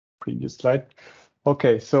previous slide.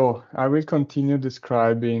 Okay, so I will continue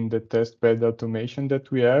describing the test-bed automation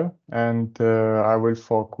that we have, and I will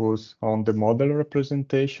focus on the model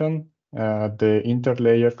representation, the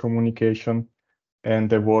interlayer communication,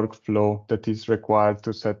 and the workflow that is required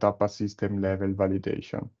to set up a system-level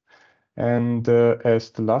validation. And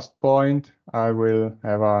as the last point, I will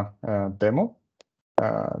have a demo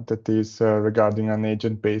that is regarding an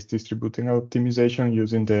agent-based distributing optimization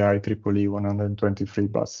using the IEEE 123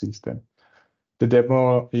 bus system. The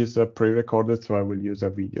demo is pre-recorded, so I will use a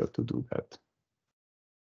video to do that.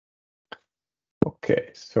 Okay,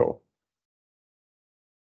 so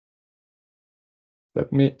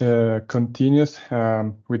let me continue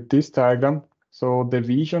with this diagram. So the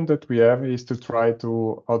vision that we have is to try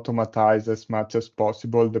to automatize as much as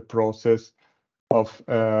possible the process of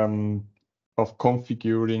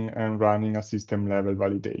configuring and running a system-level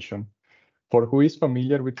validation. For who is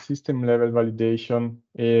familiar with system-level validation,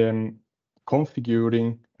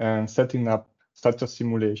 configuring and setting up such a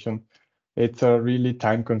simulation, it's a really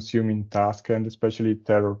time-consuming task and especially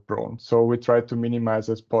error-prone. So we try to minimize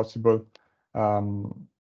as possible the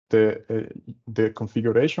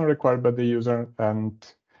configuration required by the user, and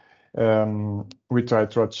we try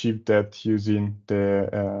to achieve that using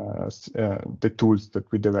the tools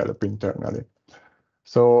that we develop internally.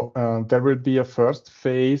 So there will be a first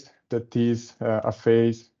phase that is a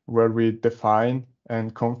phase where we define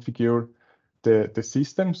and configure the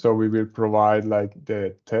system. So we will provide like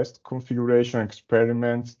the test configuration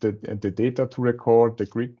experiments, the data to record, the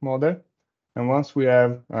grid model. And once we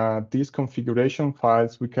have these configuration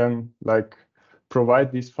files, we can like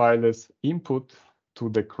provide this file as input to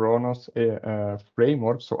the Kronos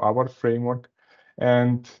framework, so our framework,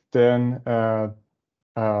 and then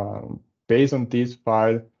based on this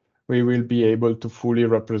file, we will be able to fully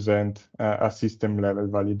represent a system-level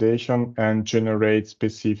validation and generate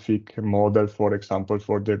specific model, for example,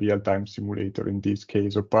 for the real-time simulator, in this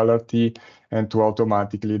case, OPAL-RT, and to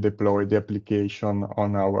automatically deploy the application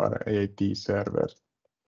on our AIT server.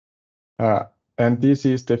 And this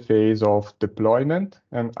is the phase of deployment.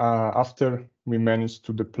 And after we manage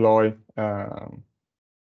to deploy the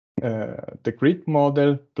grid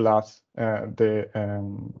model plus the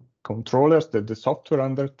controllers, the software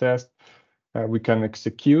under test, we can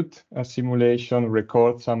execute a simulation,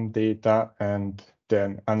 record some data, and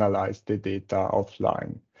then analyze the data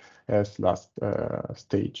offline as last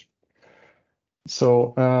stage.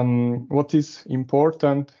 So what is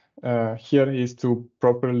important here is to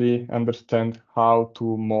properly understand how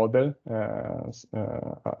to model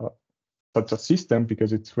such a system,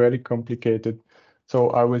 because it's very complicated.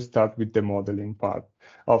 So I will start with the modeling part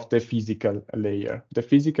of the physical layer. The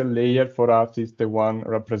physical layer for us is the one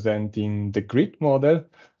representing the grid model,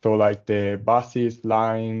 so like the buses,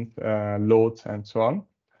 lines, loads, and so on.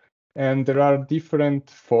 And there are different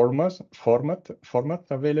formats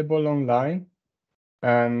available online,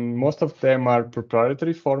 and most of them are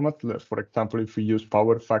proprietary formats. For example, if we use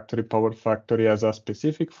Power Factory has a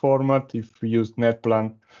specific format. If we use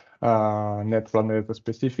NetPlan has a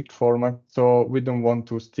specific format. So we don't want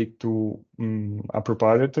to stick to a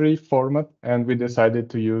proprietary format, and we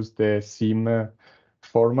decided to use the SIM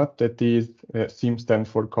format. That is, SIM stands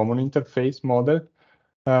for Common Interface Model.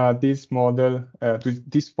 This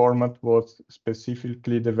format was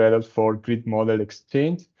specifically developed for grid model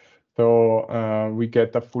exchange. So we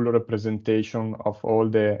get a full representation of all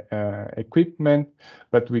the equipment,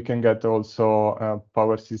 but we can get also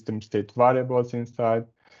power system state variables inside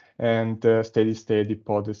and steady-state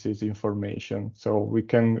hypothesis information. So we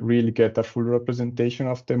can really get a full representation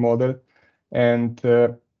of the model. And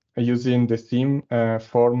using the SIM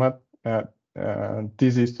format,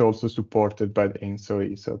 this is also supported by the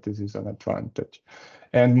ENSO-E, so this is an advantage.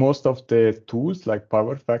 And most of the tools like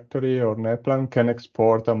Power Factory or NetPlan can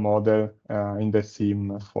export a model in the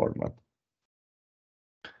SIM format.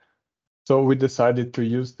 So we decided to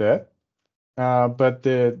use that, but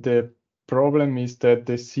the problem is that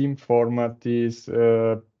the SIM format is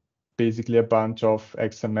basically a bunch of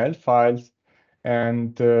XML files,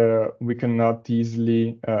 and we cannot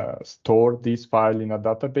easily store this file in a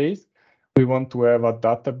database. We want to have a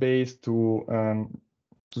database to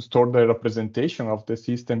store the representation of the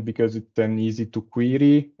system, because it's then easy to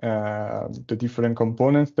query the different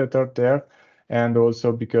components that are there. and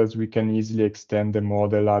also because we can easily extend the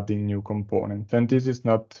model adding new components. And this is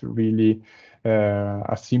not really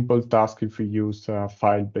a simple task if we use a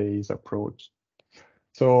file-based approach.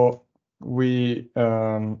 So we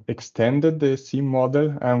extended the SIM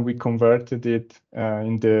model and we converted it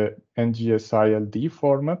in the NGSILD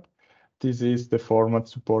format. This is the format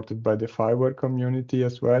supported by the fireware community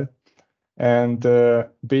as well. And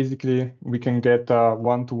basically, we can get a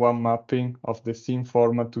one-to-one mapping of the SIM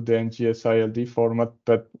format to the NGSILD format,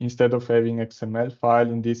 but instead of having XML file,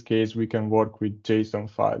 in this case, we can work with JSON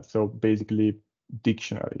files, so basically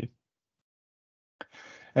dictionaries.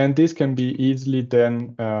 And this can be easily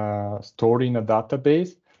then stored in a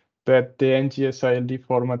database, but the NGSILD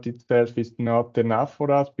format itself is not enough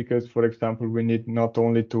for us because, for example, we need not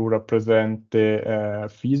only to represent the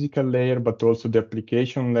physical layer, but also the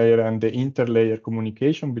application layer and the interlayer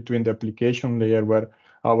communication between the application layer where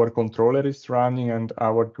our controller is running and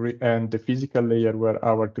our grid, and the physical layer where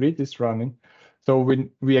our grid is running. So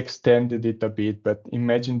we extended it a bit, but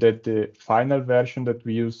imagine that the final version that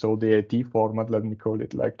we use, so the AT format, let me call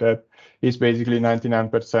it like that, is basically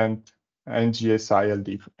 99%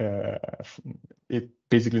 NGSILD. It's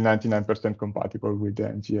basically 99% compatible with the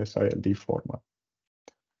NGSILD format.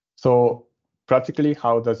 So practically,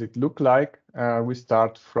 how does it look like? We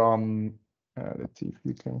start from, let's see if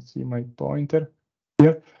you can see my pointer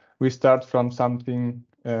here. We start from something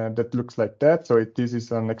that looks like that. So this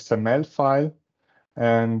is an XML file,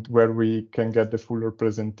 and where we can get the full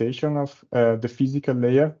representation of the physical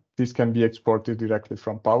layer. This can be exported directly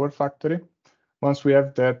from Power Factory. Once we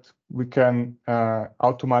have that, we can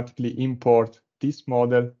automatically import this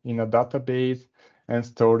model in a database and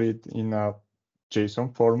store it in a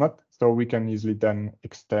JSON format. So we can easily then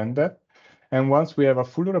extend that. And once we have a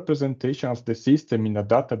full representation of the system in a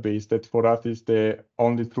database, that for us is the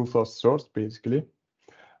only truth of source, basically,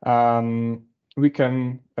 we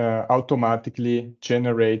can automatically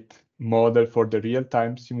generate model for the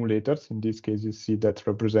real-time simulators. In this case, you see that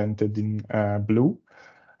represented in blue.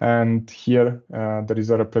 And here there is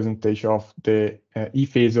a representation of the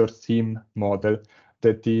ePhasor SIM model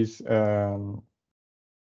that is the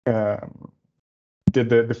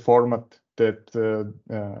format that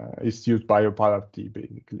is used by OpalRT,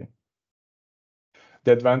 basically.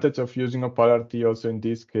 The advantage of using OpalRT also in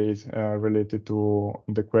this case, related to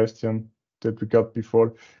the question that we got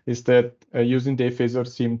before, is that using the ePhasor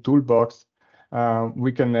SIM toolbox,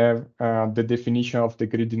 we can have the definition of the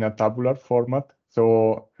grid in a tabular format.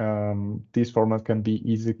 So this format can be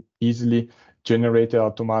easily generated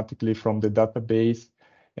automatically from the database,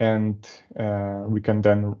 and we can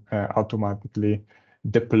then automatically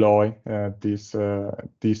deploy this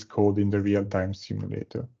code in the real-time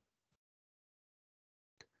simulator.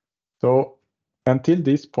 So until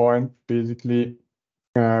this point, basically,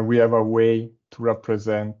 we have a way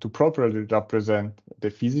to properly represent the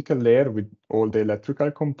physical layer with all the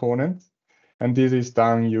electrical components. And this is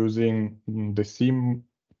done using the SIM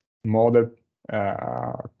model,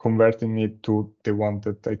 converting it to the one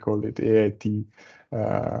that I call it AIT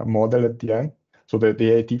model at the end. So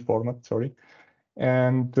the AIT format, sorry.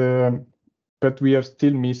 And but we are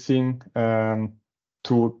still missing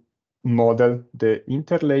to model the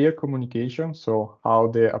interlayer communication, so how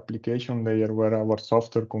the application layer where our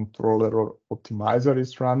software controller or optimizer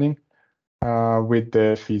is running with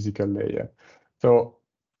the physical layer. So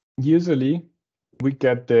usually we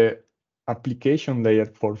get the application layer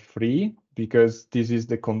for free because this is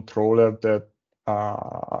the controller that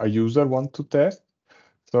a user wants to test.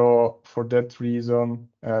 So for that reason,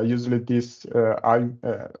 usually this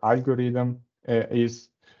algorithm is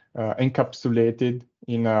encapsulated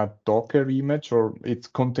in a Docker image, or it's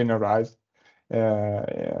containerized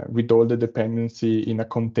with all the dependency in a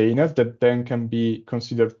container that then can be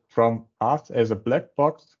considered from us as a black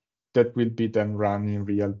box that will be then run in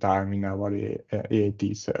real time in our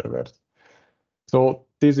AIT servers. So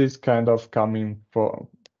this is kind of coming for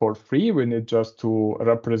free. We need just to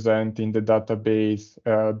represent in the database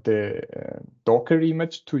the Docker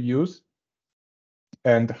image to use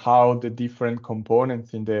and how the different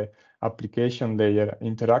components in the application layer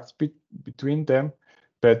interacts between them.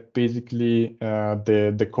 But basically,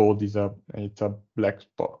 the code is it's a black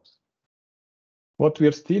box. What we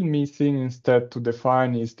are still missing instead to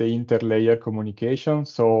define is the interlayer communication.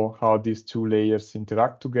 So how these two layers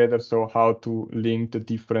interact together. So how to link the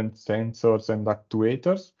different sensors and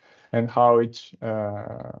actuators, and how each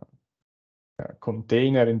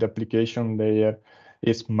container in the application layer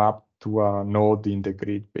is mapped to a node in the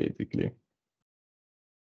grid, basically.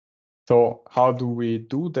 So how do we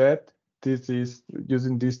do that? This is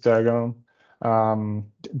using this diagram.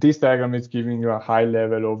 This diagram is giving you a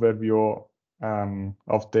high-level overview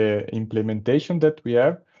implementation that we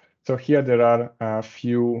have. So here there are a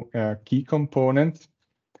few key components.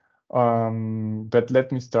 But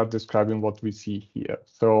let me start describing what we see here.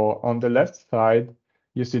 So on the left side,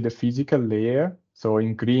 you see the physical layer. So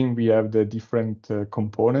in green, we have the different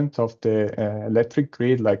components of the electric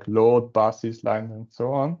grid, like load, buses, lines, and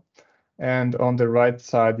so on. And on the right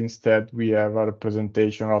side, instead, we have a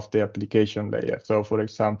representation of the application layer. So for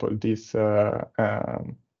example, this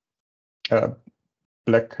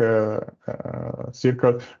black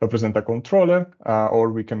circle represents a controller,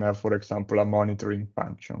 or we can have, for example, a monitoring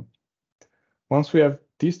function. Once we have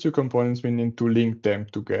these two components, we need to link them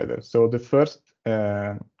together. So the first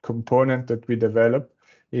component that we develop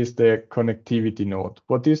is the connectivity node.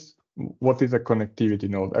 What is a connectivity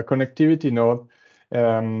node? A connectivity node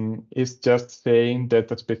is just saying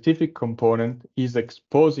that a specific component is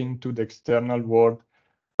exposing to the external world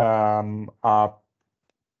a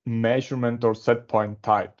measurement or set point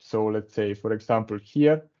type. So let's say, for example,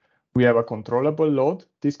 here we have a controllable load.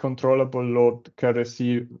 This controllable load can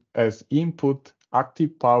receive as input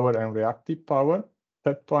active power and reactive power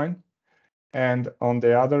set point. And on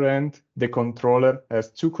the other end, the controller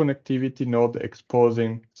has two connectivity nodes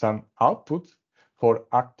exposing some outputs for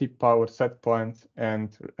active power set points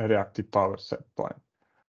and reactive power set point.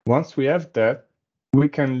 Once we have that, we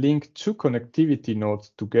can link two connectivity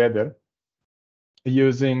nodes together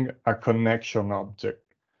using a connection object.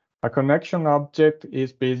 A connection object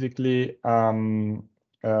is basically a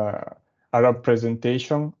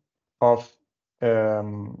representation of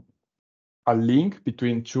a link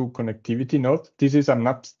between two connectivity nodes. This is an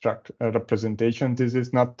abstract representation. This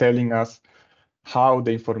is not telling us how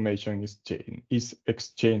the information is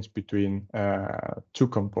exchanged between two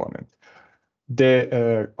components.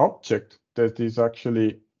 The object that is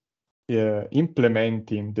actually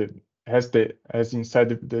implementing has inside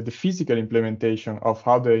the physical implementation of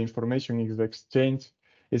how the information is exchanged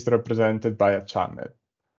is represented by a channel.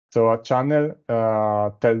 So a channel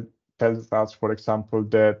tells us, for example,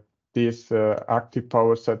 that this active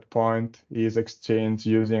power set point is exchanged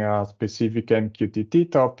using a specific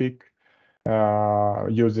MQTT topic,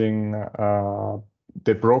 using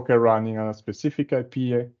the broker running on a specific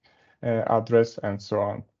IP address, and so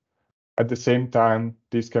on. At the same time,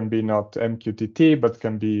 this can be not MQTT, but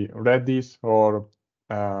can be Redis or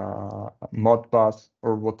Modbus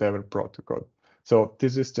or whatever protocol. So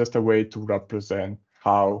this is just a way to represent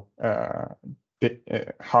how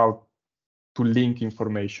to link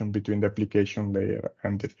information between the application layer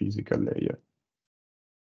and the physical layer.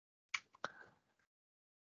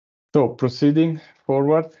 So proceeding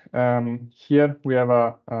forward, here we have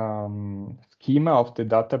a schema of the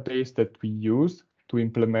database that we use to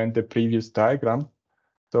implement the previous diagram.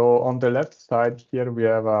 So on the left side here, we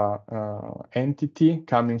have a entity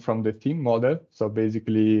coming from the theme model. So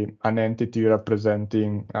basically an entity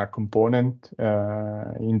representing a component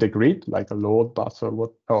in the grid, like a load, bus,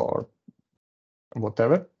 or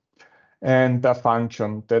whatever. And a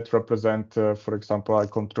function that represents, for example, a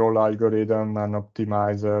control algorithm, an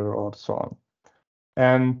optimizer, or so on.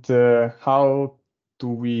 And how do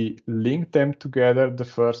we link them together? The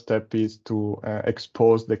first step is to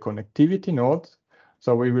expose the connectivity nodes.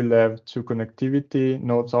 So we will have two connectivity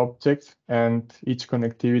nodes objects, and each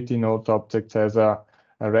connectivity node object has a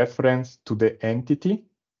reference to the entity.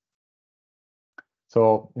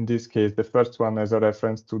 So in this case, the first one has a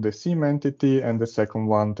reference to the SIM entity, and the second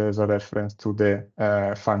one has a reference to the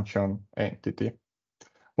function entity.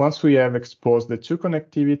 Once we have exposed the two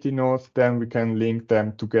connectivity nodes, then we can link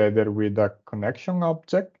them together with a connection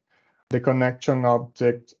object. The connection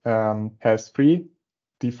object has three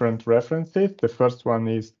different references. The first one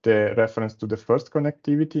is the reference to the first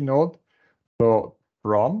connectivity node, so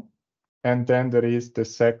from, and then there is the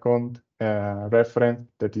second reference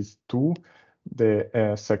that is to the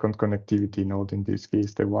second connectivity node, in this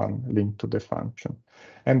case, the one linked to the function.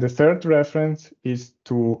 And the third reference is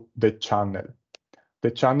to the channel.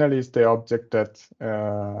 The channel is the object that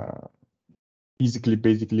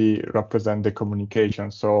basically represent the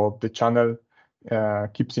communication. So the channel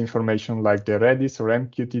keeps information like the Redis or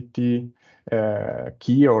MQTT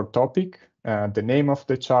key or topic, the name of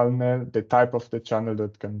the channel, the type of the channel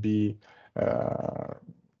that can be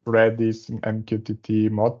Redis, MQTT,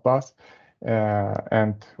 Modbus,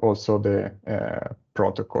 and also the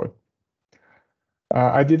protocol.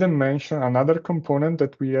 I didn't mention another component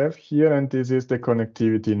that we have here, and this is the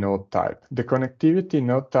connectivity node type. The connectivity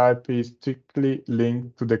node type is strictly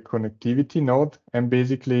linked to the connectivity node and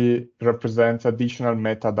basically represents additional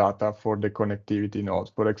metadata for the connectivity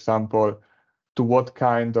nodes. For example, to what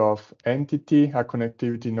kind of entity a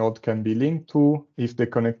connectivity node can be linked to, if the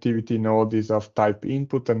connectivity node is of type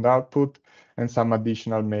input and output, and some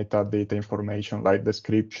additional metadata information like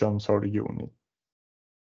descriptions or units.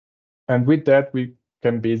 And with that, we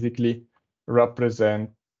can basically represent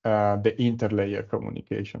the interlayer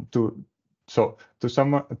communication. To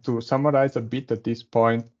summarize a bit at this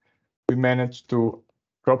point, we managed to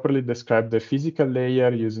properly describe the physical layer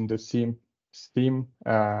using the SIM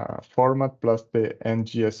format plus the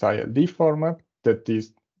NGSILD format that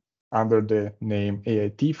is under the name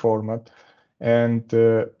AIT format. And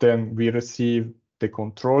then we receive the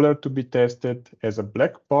controller to be tested as a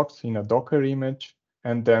black box in a Docker image.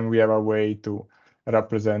 And then we have a way to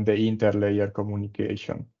represent the interlayer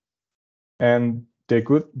communication. And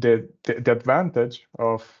the advantage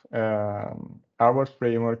of our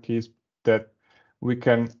framework is that we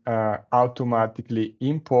can automatically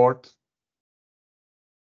import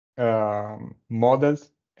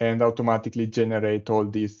models and automatically generate all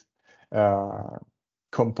these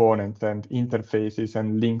components and interfaces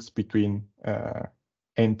and links between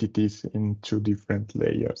entities in two different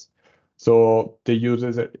layers. So the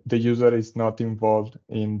user is not involved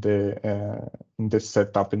in the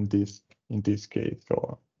setup in this case.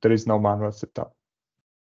 So there is no manual setup.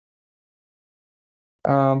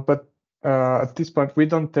 But at this point, we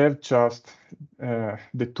don't have just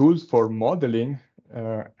the tools for modeling.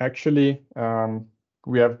 Actually,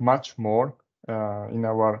 we have much more in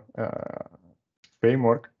our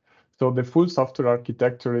framework. So the full software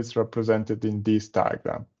architecture is represented in this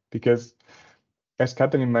diagram, because as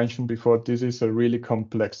Catherine mentioned before, this is a really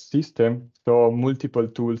complex system. So multiple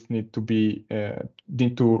tools need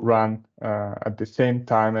to run at the same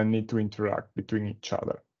time and need to interact between each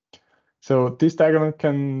other. So this diagram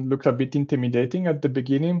can look a bit intimidating at the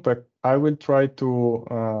beginning, but I will try to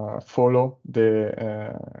follow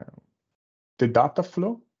the data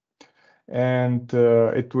flow, and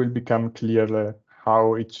it will become clearer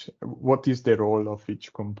what is the role of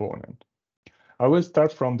each component. I will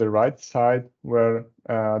start from the right side, where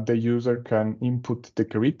the user can input the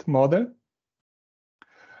grid model.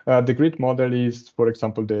 The grid model is, for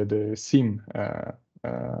example, the SIM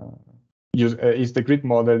is the grid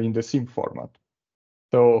model in the SIM format.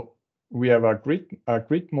 So we have a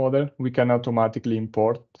grid model. We can automatically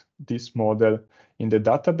import this model in the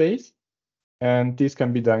database, and this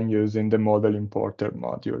can be done using the model importer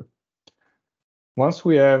module. Once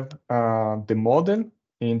we have the model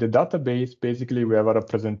in the database, basically we have a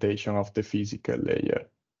representation of the physical layer.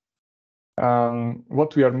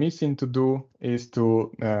 What we are missing to do is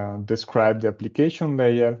to describe the application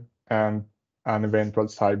layer and an eventual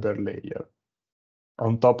cyber layer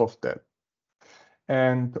on top of that,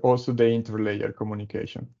 and also the interlayer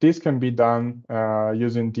communication. This can be done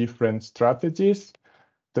using different strategies.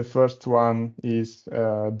 The first one is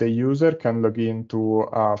the user can log into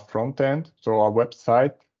a front end, so a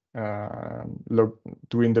website,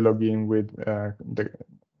 doing the login with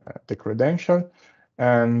the credential,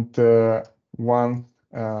 and once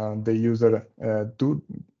the user do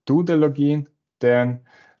the login, then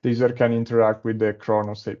the user can interact with the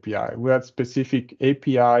Kronos API. We have specific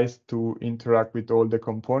APIs to interact with all the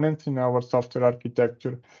components in our software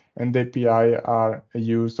architecture, and the API are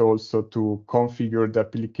used also to configure the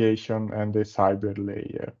application and the cyber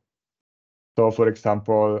layer. So, for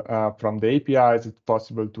example, from the APIs, it's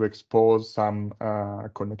possible to expose some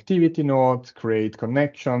connectivity nodes, create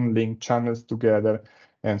connection, link channels together,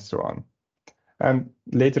 and so on. And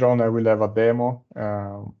later on, I will have a demo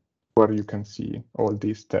where you can see all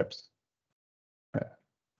these steps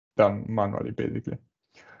done manually, basically.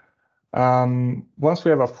 Once we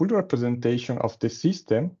have a full representation of the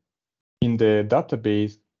system in the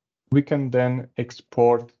database, we can then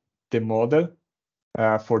export the model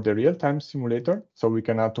for the real-time simulator. So we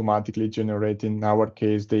can automatically generate, in our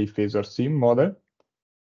case, the phasor sim model.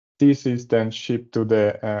 This is then shipped to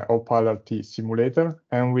the OPAL-RT simulator,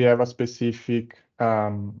 and we have a specific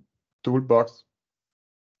toolbox,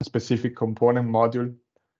 a specific component module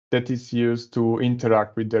that is used to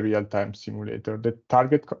interact with the real-time simulator. The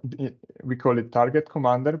target, we call it target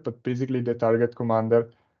commander, but basically the target commander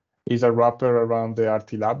is a wrapper around the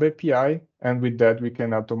RTLab API, and with that we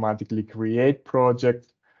can automatically create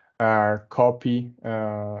projects, copy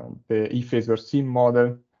the ePhasor sim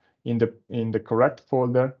model in the correct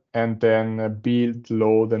folder, and then build,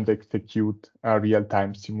 load, and execute a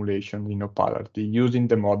real-time simulation in OPAL-RT using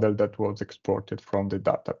the model that was exported from the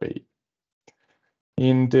database.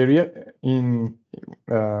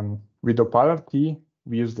 With OPAL-RT,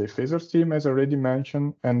 we use the phasor sim, as already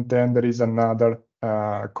mentioned, and then there is another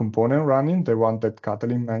component running, the one that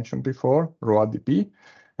Kathleen mentioned before, ROADB,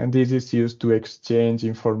 And this is used to exchange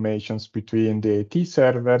informations between the AT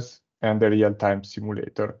servers and the real-time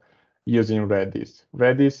simulator using Redis.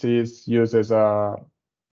 Redis is used as a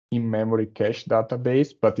in-memory cache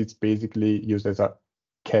database, but it's basically used as a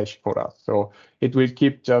cache for us. So it will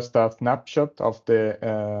keep just a snapshot of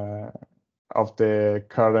the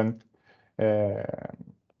current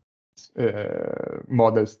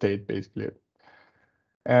model state, basically.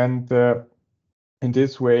 And in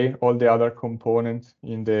this way, all the other components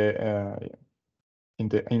in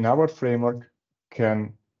our framework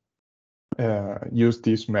can use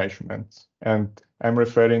these measurements. And I'm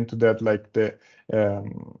referring to that like the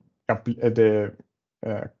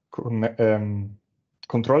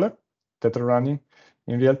controller that are running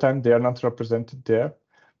in real time. They are not represented there,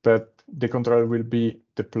 but the controller will be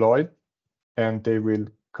deployed and they will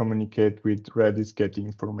communicate with Redis, getting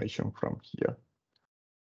information from here.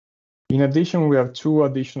 In addition, we have two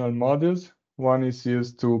additional modules. One is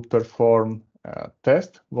used to perform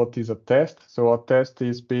test. What is a test? So a test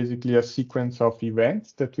is basically a sequence of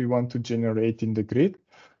events that we want to generate in the grid.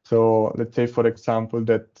 So let's say, for example,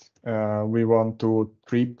 that we want to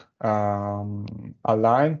trip a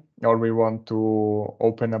line, or we want to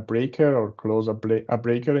open a breaker or close a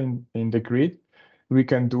breaker in the grid. We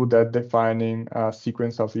can do that defining a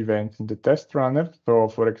sequence of events in the test runner. So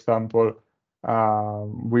for example,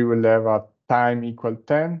 we will have a time equal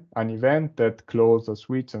 10, an event that close a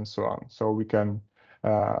switch, and so on. So we can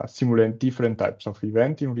simulate different types of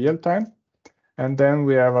event in real time. And then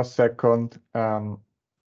we have a second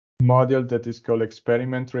module that is called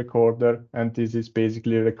experiment recorder. And this is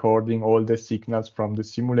basically recording all the signals from the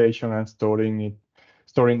simulation and storing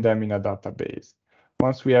them in a database.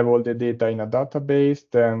 Once we have all the data in a database,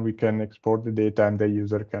 then we can export the data and the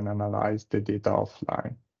user can analyze the data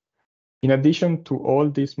offline. In addition to all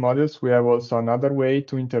these modules, we have also another way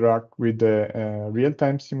to interact with the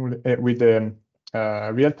real-time simulator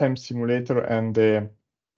and the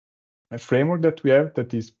framework that we have,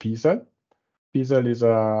 that is PISL. PISL is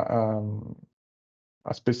a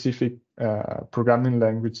specific programming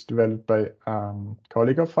language developed by a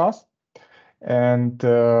colleague of us. And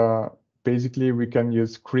basically, we can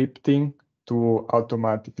use scripting to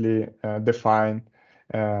automatically define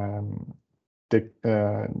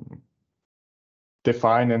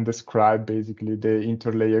and describe basically the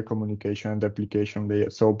interlayer communication and the application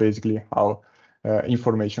layer. So basically how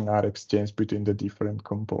information are exchanged between the different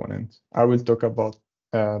components. I will talk about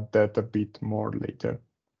that a bit more later.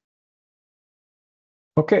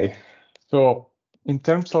 Okay, so in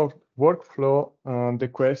terms of workflow, the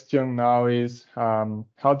question now is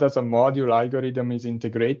how does a module algorithm is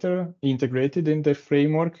integrated in the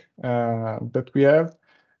framework that we have?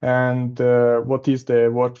 And what is the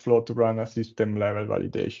workflow to run a system level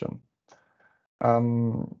validation?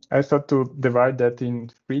 I start to divide that in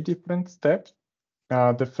 3 different steps.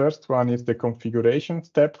 The first one is the configuration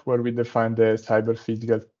step, where we define the cyber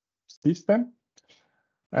physical system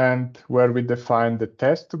and where we define the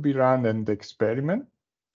test to be run and the experiment.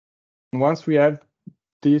 Once we have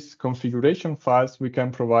these configuration files, we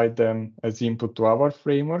can provide them as input to our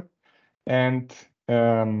framework. And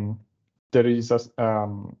there is a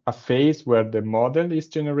phase where the model is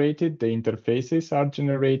generated, the interfaces are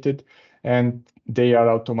generated, and they are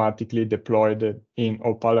automatically deployed in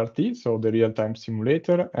OPAL-RT, so the real-time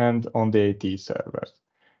simulator, and on the AT servers.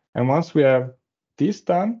 And once we have this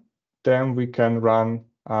done, then we can run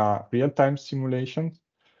real-time simulations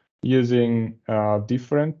using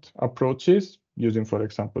different approaches, using, for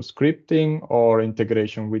example, scripting or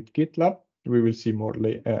integration with GitLab. We will see more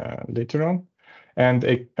later on.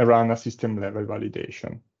 And run a system level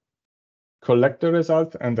validation, collect the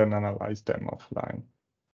results, and then analyze them offline.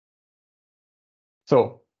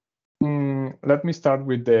 So let me start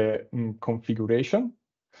with the configuration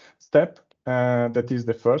step. That is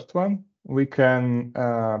the first one. We can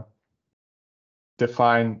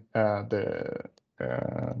define the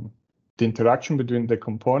interaction between the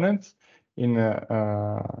components in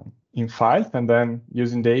files, and then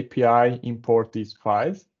using the API import these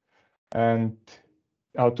files and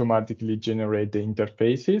automatically generate the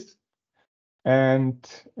interfaces. And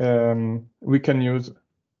we can use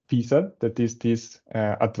PISL, that is this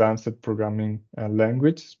advanced programming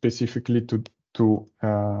language, specifically to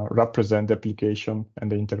represent the application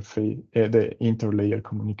and the interface, the interlayer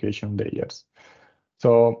communication layers.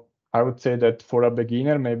 So I would say that for a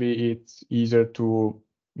beginner, maybe it's easier to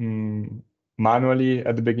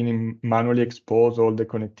at the beginning, manually expose all the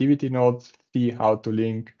connectivity nodes, see how to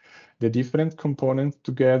link the different components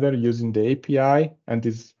together using the API, and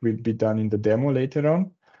this will be done in the demo later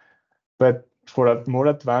on. But for a more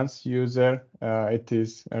advanced user, it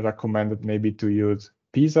is recommended maybe to use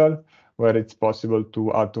PISL, where it's possible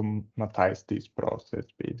to automatize this process,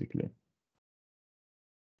 basically.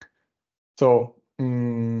 So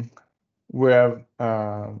we have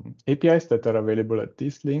APIs that are available at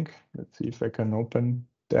this link. Let's see if I can open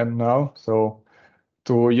them now. So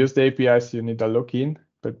to use the APIs, you need a login.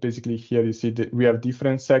 But basically here you see that we have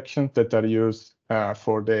different sections that are used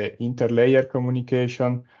for the interlayer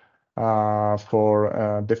communication,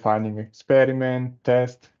 for defining experiment,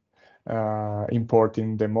 test,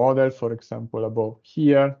 importing the model, for example, above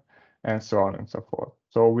here, and so on and so forth.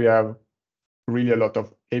 So we have really a lot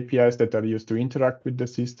of APIs that are used to interact with the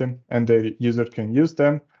system, and the user can use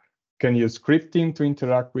them, can use scripting to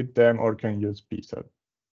interact with them, or can use PISL.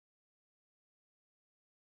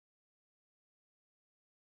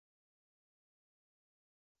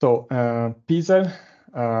 So PISL,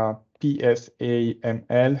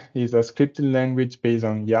 PSAML, is a scripting language based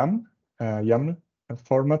on YAML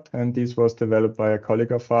format, and this was developed by a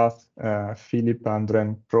colleague of us, Philipp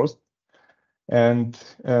Andren Prost. And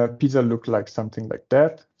PISL looks like something like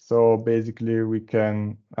that. So basically, we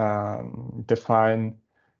can define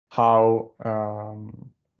how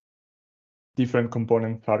different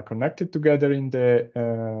components are connected together in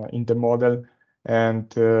the model,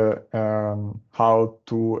 and how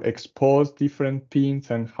to expose different pins,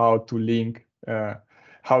 and how to link,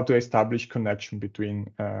 how to establish connection between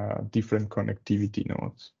different connectivity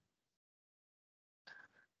nodes.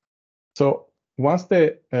 So once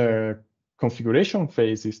the configuration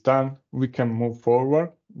phase is done, we can move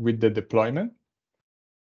forward with the deployment.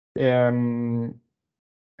 And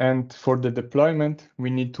for the deployment, we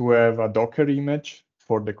need to have a Docker image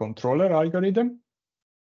for the controller algorithm.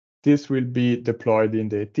 This will be deployed in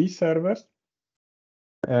the AT servers.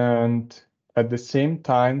 And at the same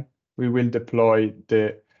time, we will deploy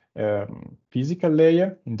the physical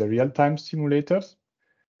layer in the real-time simulators,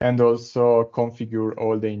 and also configure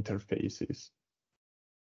all the interfaces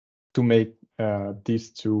to make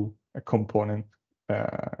these two components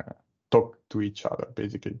talk to each other,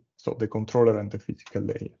 basically. So the controller and the physical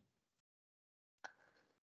layer.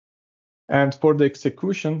 And for the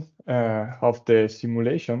execution of the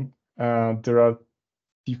simulation, there are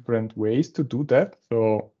different ways to do that.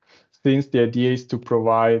 So since the idea is to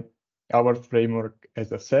provide our framework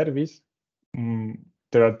as a service,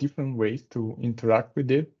 there are different ways to interact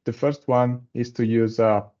with it. The first one is to use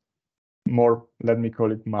a more, let me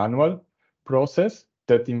call it, manual process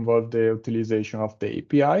that involves the utilization of the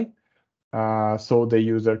API. So the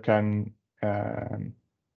user can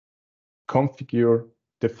configure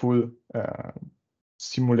the full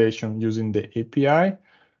simulation using the API.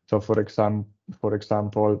 So for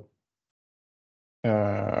example,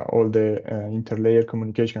 all the interlayer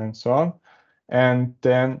communication and so on. And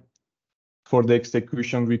then for the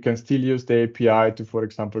execution, we can still use the API to, for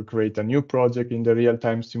example, create a new project in the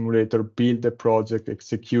real-time simulator, build the project,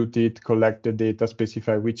 execute it, collect the data,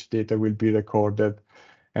 specify which data will be recorded,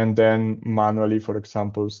 and then manually, for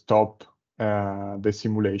example, stop the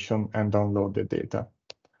simulation and download the data.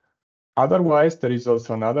 Otherwise, there is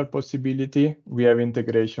also another possibility. We have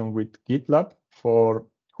integration with GitLab. For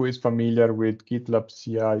who is familiar with GitLab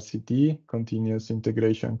CI/CD, continuous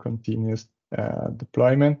integration, continuous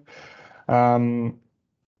deployment. The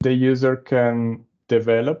user can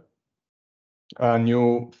develop a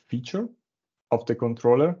new feature of the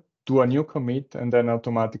controller, do a new commit, and then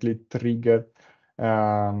automatically trigger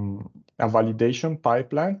a validation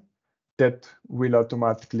pipeline that will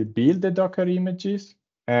automatically build the Docker images,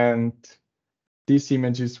 and these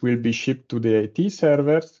images will be shipped to the AT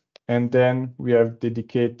servers, and then we have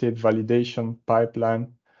dedicated validation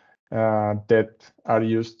pipeline that are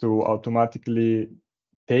used to automatically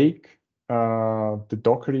take the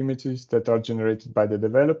Docker images that are generated by the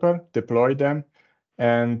developer, deploy them,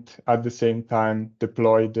 and at the same time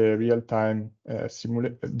deploy the real-time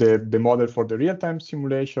the model for the real-time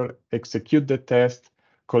simulation, execute the test,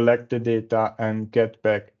 collect the data, and get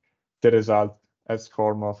back the result as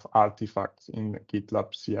form of artifacts in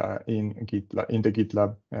GitLab CI, in the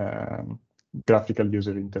GitLab graphical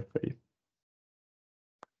user interface.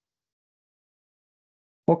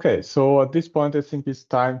 Okay, so at this point, I think it's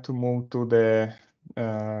time to move to the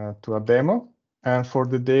to a demo. And for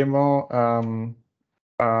the demo,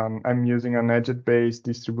 I'm using an edge-based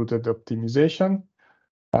distributed optimization.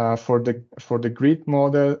 For the grid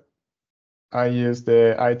model, I use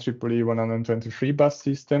the IEEE 123 bus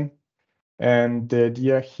system. And the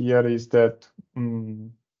idea here is that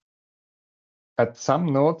at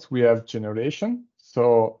some nodes, we have generation.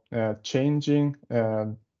 So changing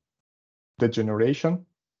the generation,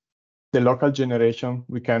 the local generation,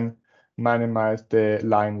 we can minimize the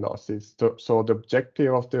line losses. So the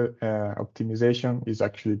objective of the optimization is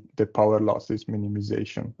actually the power losses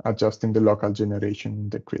minimization, adjusting the local generation in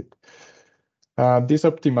the grid. This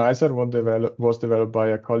optimizer was developed by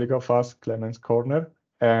a colleague of us, Clemens Corner,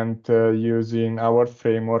 and using our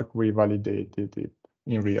framework, we validated it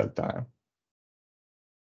in real time.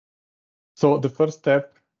 So the first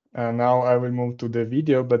step, now I will move to the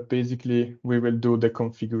video, but basically we will do the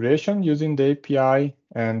configuration using the API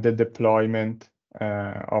and the deployment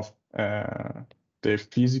of the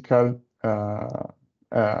physical,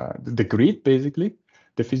 the grid, basically,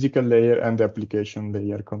 the physical layer and the application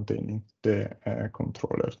layer containing the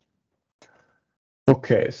controllers.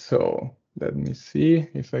 Okay, so let me see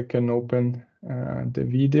if I can open the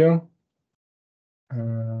video.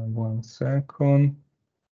 1 second.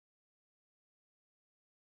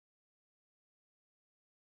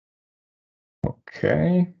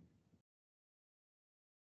 Okay.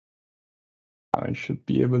 I should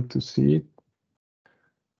be able to see it.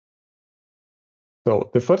 So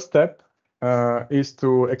the first step is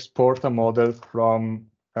to export a model from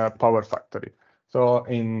Power Factory. So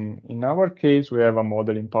in our case, we have a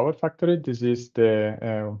model in Power Factory. This is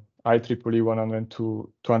the IEEE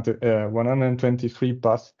 123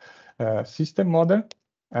 bus system model,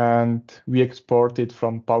 and we export it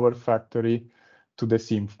from Power Factory to the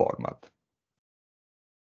SIM format.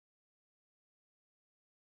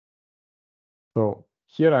 So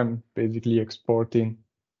here I'm basically exporting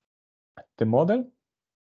the model.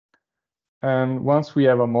 And once we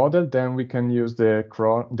have a model, then we can use the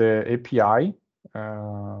API,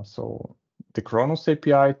 so the Kronos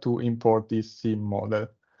API, to import this SIM model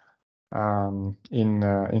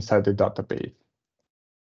inside the database.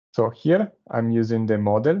 So here I'm using the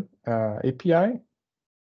model API,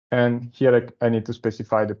 and here I need to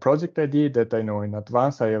specify the project ID that I know in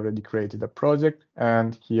advance. I already created a project,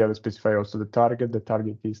 and here I specify also the target. The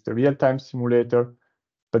target is the real-time simulator.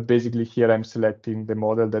 But basically here I'm selecting the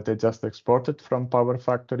model that I just exported from Power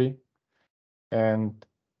Factory, and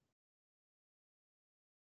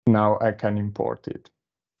now I can import it.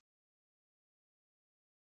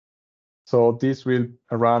 So this will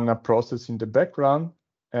run a process in the background,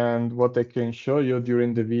 and what I can show you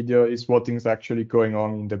during the video is what is actually going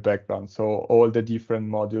on in the background. So all the different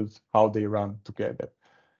modules, how they run together.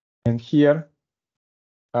 And here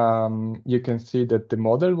you can see that the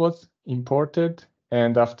model was imported,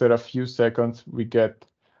 and after a few seconds, we get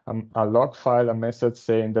a log file, a message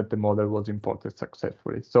saying that the model was imported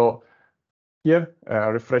successfully. So here,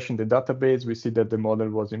 refreshing the database, we see that the model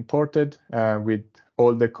was imported with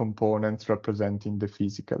all the components representing the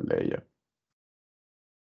physical layer.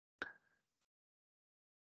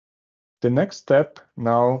 The next step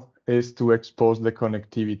now is to expose the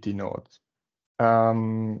connectivity nodes.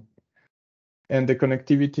 And the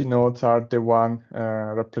connectivity nodes are the one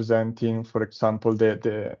representing, for example,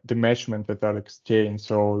 the measurements that are exchanged,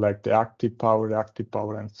 so like the active power,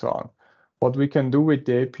 and so on. What we can do with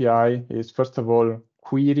the API is, first of all,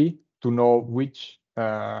 query to know which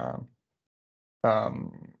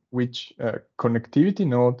connectivity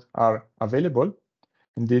nodes are available.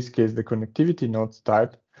 In this case, the connectivity nodes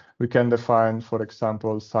type. We can define, for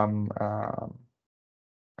example, some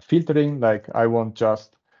filtering, like I want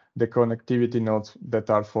just the connectivity nodes that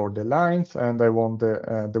are for the lines, and I want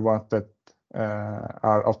the ones that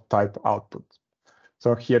are of type output.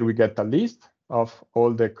 So here we get a list of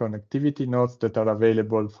all the connectivity nodes that are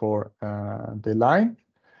available for the line,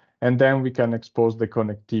 and then we can expose the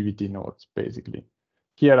connectivity nodes, basically.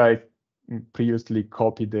 Here I previously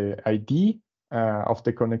copied the ID of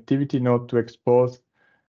the connectivity node to expose,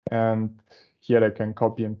 and here I can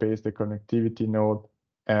copy and paste the connectivity node,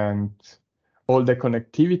 and all the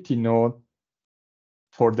connectivity nodes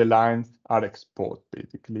for the lines are exposed,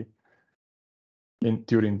 basically,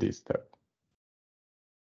 during this step.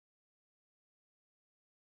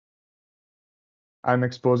 I'm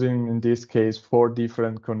exposing, in this case, 4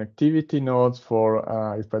 different connectivity nodes for,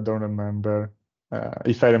 if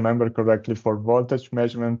I remember correctly, for voltage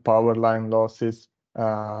measurement, power line losses,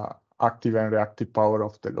 active and reactive power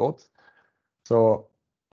of the loads. So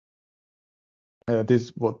this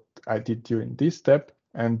is what I did during this step,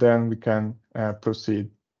 and then we can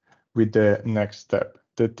proceed with the next step.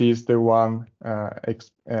 That is the one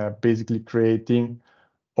basically creating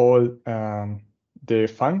all the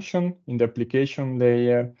function in the application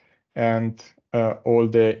layer and all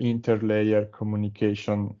the interlayer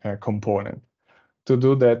communication component. To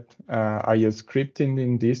do that, I use scripting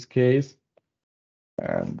in this case,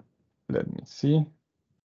 and let me see.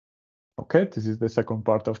 Okay, this is the second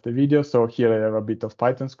part of the video. So here I have a bit of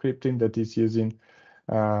Python scripting that is using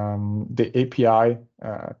the API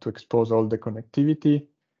to expose all the connectivity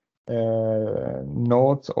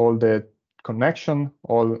nodes, all the connection,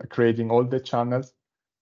 creating all the channels.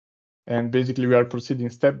 And basically we are proceeding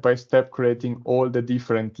step by step, creating all the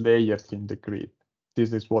different layers in the grid.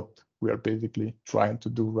 This is what we are basically trying to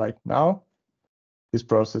do right now. This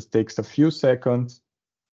process takes a few seconds.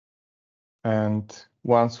 And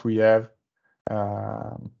once we have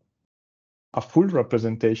a full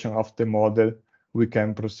representation of the model, we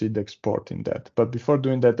can proceed exporting that. But before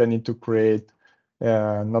doing that, I need to create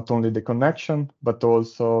not only the connection, but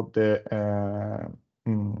also the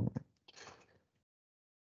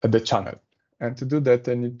channel. And to do that,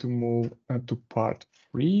 I need to move to part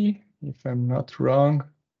 3, if I'm not wrong.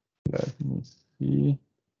 Let me see.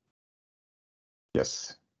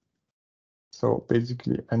 Yes. So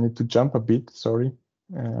basically, I need to jump a bit, sorry,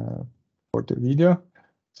 for the video.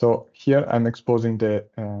 So here I'm exposing the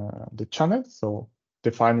channel, so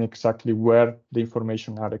defining exactly where the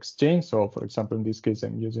information are exchanged. So for example, in this case,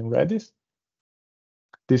 I'm using Redis.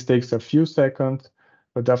 This takes a few seconds,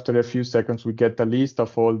 but after a few seconds, we get a list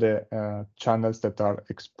of all the channels that are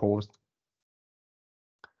exposed.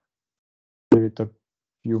 Give it a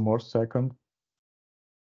few more seconds.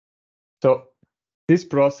 So this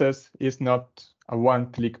process is not a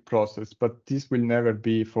one-click process, but this will never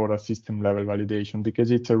be for a system-level validation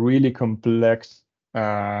because it's a really complex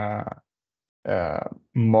model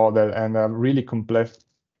and a really complex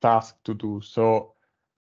task to do. So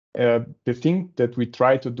the thing that we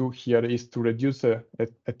try to do here is to reduce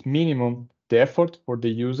at minimum the effort for the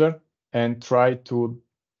user and try to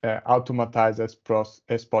automatize as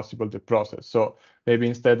possible the process. So maybe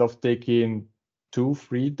instead of taking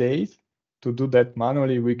 2-3 days to do that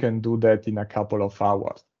manually, we can do that in a couple of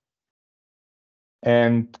hours.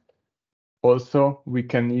 And also we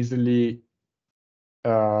can easily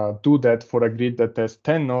do that for a grid that has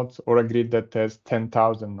 10 nodes or a grid that has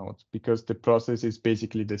 10,000 nodes, because the process is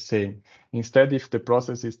basically the same. Instead, if the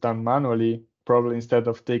process is done manually, probably instead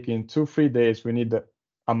of taking 2-3 days, we need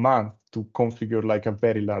a month to configure like a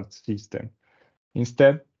very large system.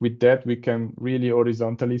 Instead, with that, we can really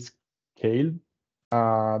horizontally scale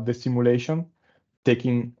the simulation,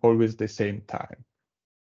 taking always the same time.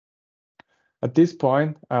 At this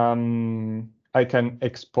point, I can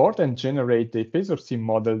export and generate the phasor sim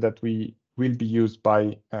model that will be used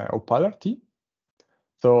by OpalRT.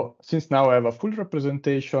 So since now I have a full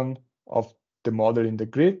representation of the model in the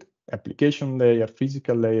grid, application layer,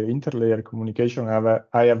 physical layer, interlayer communication,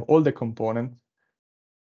 I have all the components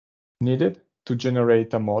needed to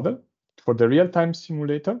generate a model for the real-time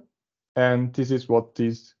simulator. And this is what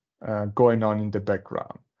is going on in the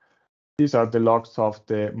background. These are the logs of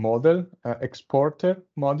the model exporter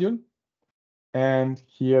module. And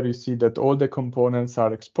here you see that all the components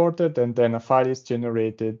are exported and then a file is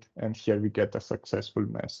generated. And here we get a successful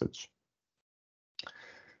message.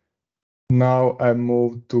 Now I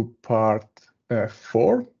move to part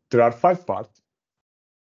 4. There are 5 parts.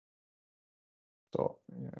 So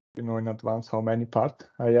you know in advance how many parts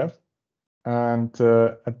I have. And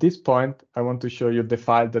at this point, I want to show you the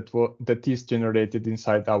file that is generated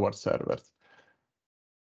inside our servers.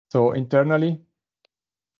 So internally,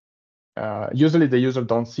 usually the user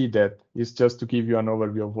don't see that. It's just to give you an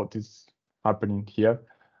overview of what is happening here.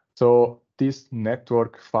 So this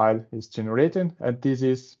network file is generated, and this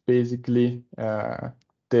is basically the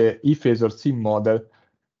ePhasor sim model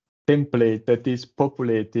template that is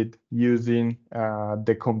populated using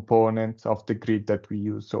the components of the grid that we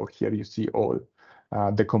use. So here you see all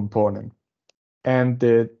the components. And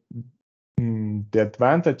the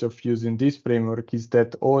advantage of using this framework is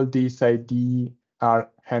that all these ID are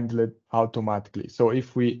handled automatically. So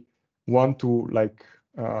if we want to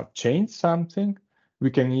change something,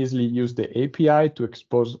 we can easily use the API to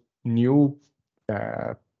expose new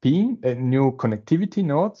new connectivity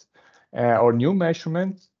nodes or new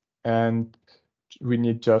measurements, and we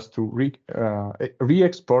need just to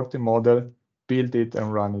re-export the model, build it,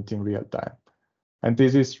 and run it in real time. And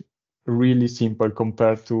this is really simple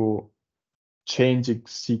compared to changing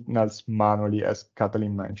signals manually, as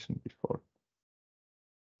Katalin mentioned before.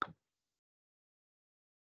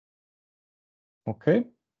 Okay,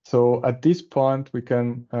 so at this point, we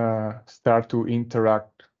can start to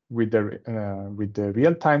interact with the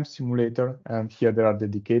real-time simulator. And here there are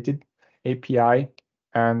dedicated API,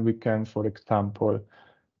 and we can, for example,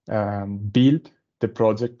 build the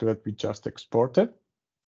project that we just exported.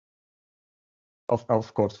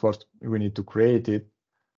 Of course, first we need to create it.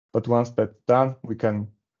 But once that's done, we can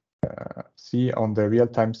see on the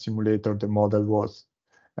real-time simulator the model was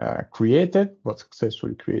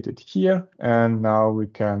successfully created here. And now we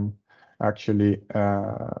can actually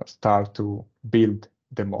start to build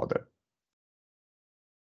the model.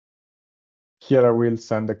 Here I will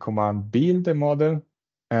send the command build the model,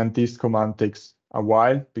 and this command takes a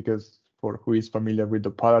while because for who is familiar with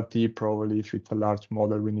Opality, probably if it's a large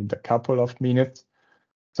model, we need a couple of minutes.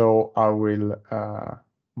 So I will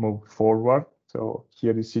move forward. So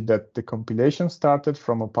here you see that the compilation started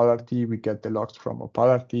from Opality, we get the logs from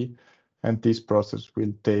Opality, and this process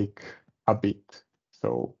will take a bit.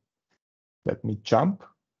 So let me jump.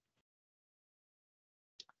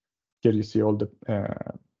 Here you see all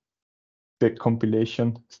the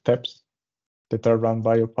compilation steps that are run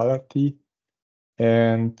by Opality.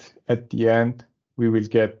 And at the end, we will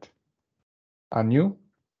get a new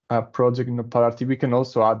project in Opality. We can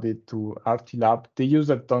also add it to RTLab. The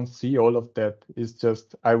user don't see all of that. It's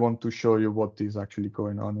just I want to show you what is actually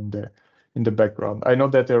going on in the background. I know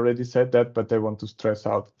that I already said that, but I want to stress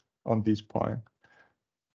out on this point.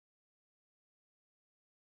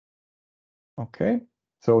 Okay,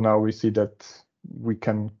 so now we see that we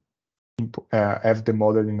can have the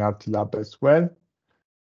model in RTLab as well.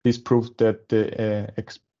 This proves that the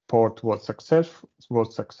export was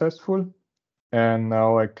successful. And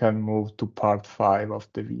now I can move to part 5 of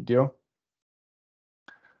the video.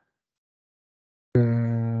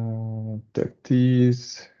 That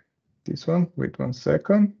is this one. Wait 1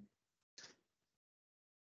 second.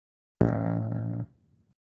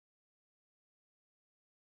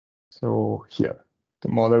 So here, the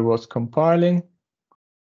model was compiling.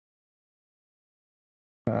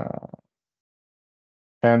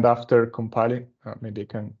 And after compiling, maybe I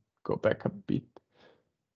can go back a bit.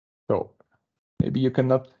 So maybe you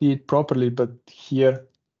cannot see it properly, but here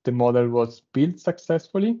the model was built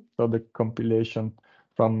successfully. So the compilation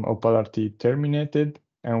from Opality terminated,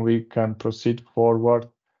 and we can proceed forward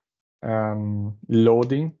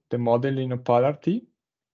loading the model in Opality.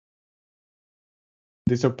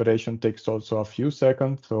 This operation takes also a few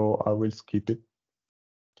seconds, so I will skip it.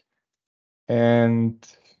 And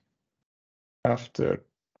after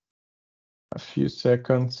a few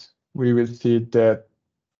seconds, we will see that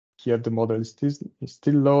here the model is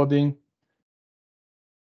still loading.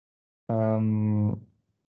 And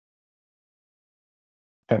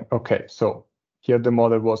okay, so here the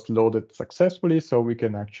model was loaded successfully, so we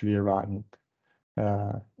can actually run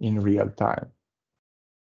it in real time.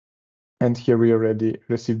 And here we already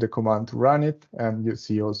received the command to run it, and you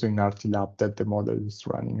see also in RTLab that the model is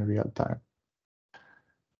running in real time.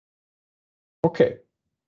 Okay.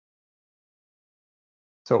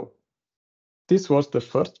 So this was the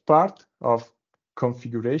first part of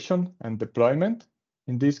configuration and deployment.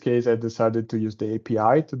 In this case, I decided to use the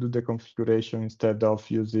API to do the configuration instead of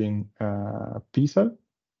using PCell.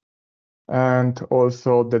 And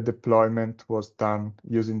also the deployment was done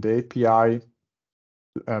using the API,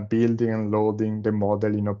 building and loading the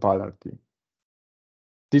model in Opality.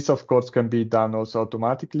 This, of course, can be done also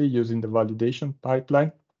automatically using the validation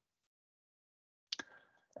pipeline.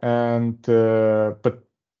 And but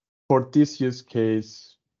for this use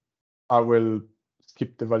case, I will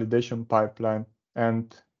skip the validation pipeline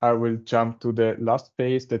and I will jump to the last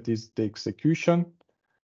phase, that is the execution.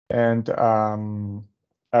 And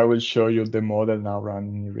I will show you the model now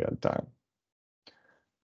running in real time.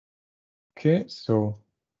 Okay, so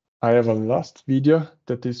I have a last video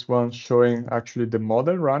that is one showing actually the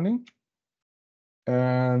model running.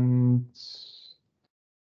 And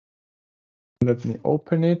let me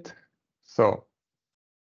open it. So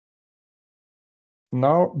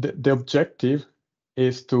now the objective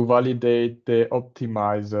is to validate the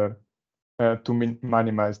optimizer to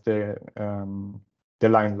minimize the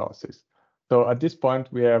line losses. So at this point,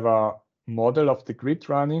 we have a model of the grid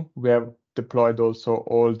running. We have deployed also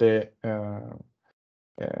all the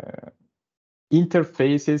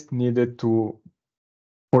interfaces needed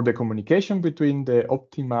for the communication between the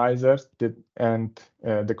optimizers and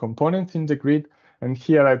the components in the grid. And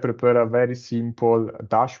here I prepare a very simple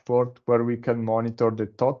dashboard where we can monitor the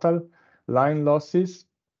total line losses,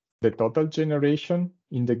 the total generation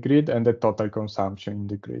in the grid, and the total consumption in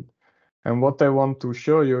the grid. And what I want to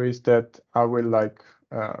show you is that I will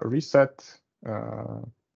reset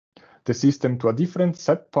the system to a different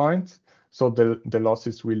set point, so the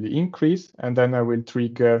losses will increase, and then I will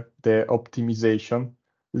trigger the optimization,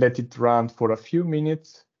 let it run for a few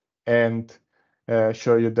minutes, and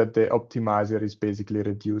show you that the optimizer is basically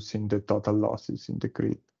reducing the total losses in the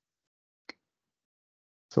grid.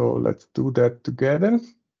 So let's do that together.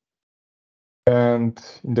 And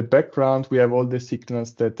in the background, we have all the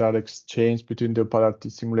signals that are exchanged between the Opality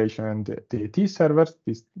simulation and the DAT servers.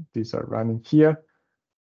 These are running here.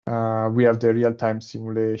 We have the real-time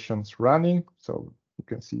simulations running. So You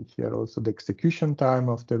can see here also the execution time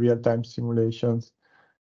of the real-time simulations.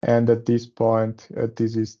 And at this point,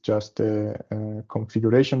 this is just a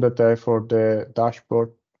configuration that I have for the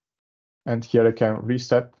dashboard. And here I can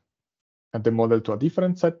reset the model to a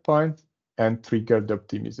different set point and trigger the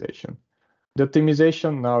optimization. The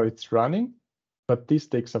optimization now it's running, but this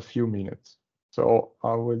takes a few minutes. So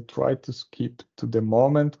I will try to skip to the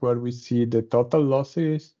moment where we see the total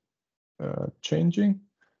losses changing.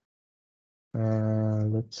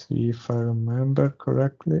 Let's see if I remember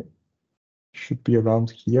correctly. Should be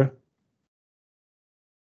around here.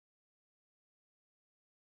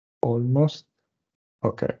 Almost.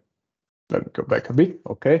 Okay. Let me go back a bit.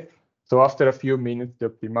 Okay. So after a few minutes, the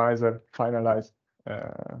optimizer finalized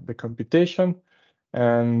the computation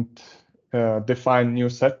and define new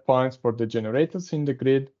set points for the generators in the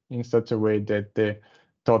grid in such a way that the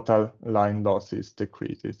total line losses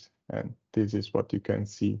decreases. And this is what you can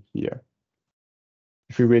see here.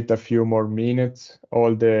 If we wait a few more minutes,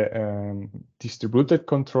 all the distributed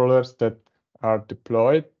controllers that are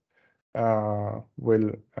deployed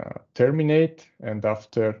will terminate, and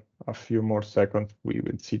after a few more seconds, we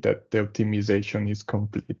will see that the optimization is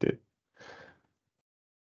completed.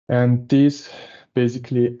 And this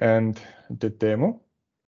basically ends the demo.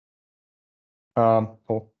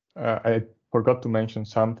 I forgot to mention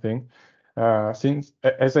something. Since,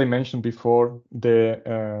 as I mentioned before,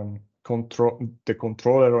 the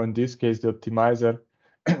controller, or in this case, the optimizer,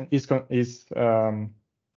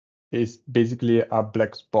 is basically a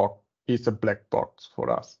black box. It's a black box for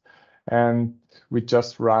us, and we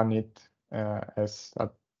just run it as a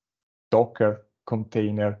Docker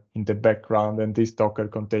container in the background, and this Docker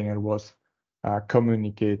container was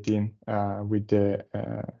communicating with the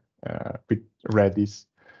with Redis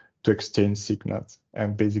to exchange signals,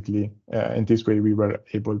 and basically in this way we were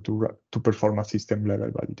able to perform a system level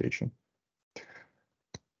validation.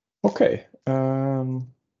 Okay,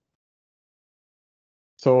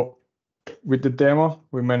 so with the demo,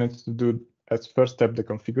 we managed to do as first step the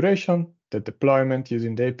configuration, the deployment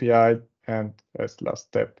using the API, and as last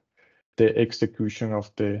step, the execution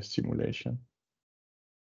of the simulation.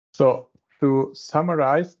 So to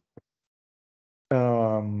summarize,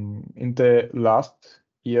 in the last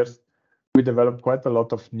years, we developed quite a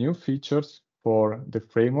lot of new features for the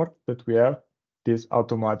framework that we have, this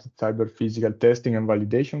automated cyber physical testing and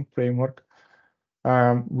validation framework.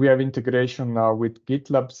 We have integration now with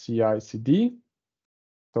GitLab CI/CD,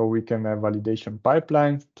 so we can have validation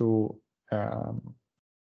pipelines to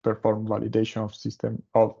perform validation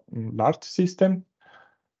of large system.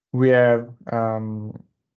 We have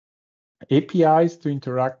APIs to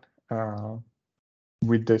interact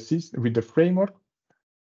with the framework.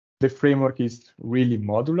 The framework is really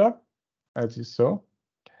modular, as you saw.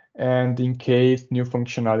 And in case new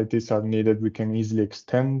functionalities are needed, we can easily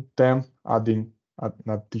extend them, adding an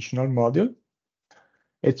additional module.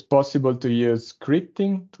 It's possible to use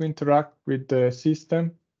scripting to interact with the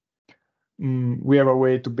system. We have a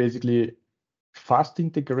way to basically fast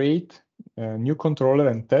integrate a new controller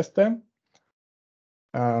and test them.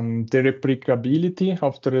 The replicability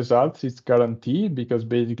of the results is guaranteed because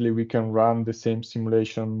basically we can run the same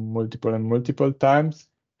simulation multiple times,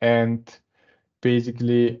 and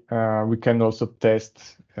basically we can also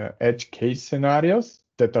test edge case scenarios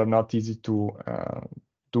that are not easy to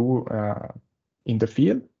do in the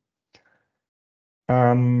field.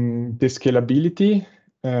 The scalability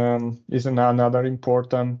is another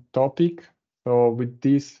important topic. So with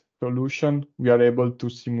this solution, we are able to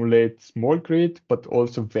simulate small grid, but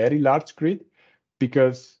also very large grid,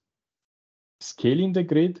 because scaling the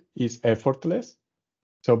grid is effortless.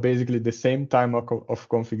 So basically the same time of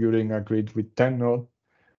configuring a grid with 10 nodes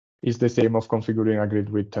is the same of configuring a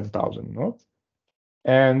grid with 10,000 nodes.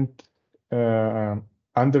 And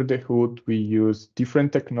under the hood, we use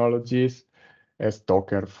different technologies as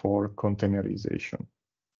Docker for containerization.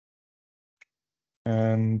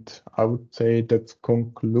 And I would say that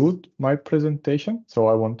conclude my presentation. So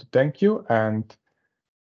I want to thank you, and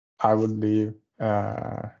I will leave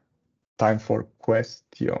time for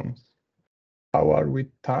questions. How are we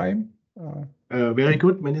time? Very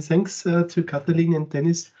good. Many thanks to Katalin and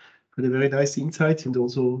Dennis for the very nice insights, and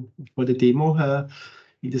also for the demo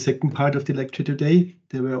in the second part of the lecture today.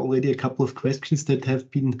 There were already a couple of questions that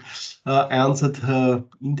have been answered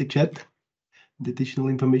in the chat. The additional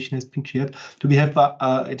information has been shared. Do we have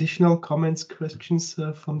additional comments, questions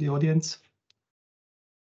from the audience?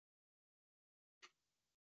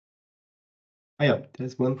 Yeah,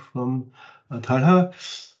 there's one from Talha.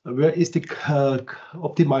 Where is the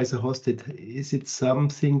optimizer hosted? Is it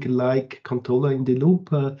something like controller in the loop?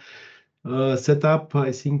 setup.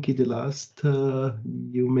 I think in the last,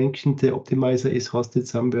 you mentioned the optimizer is hosted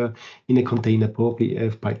somewhere in a container, probably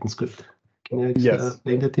a Python script. Can you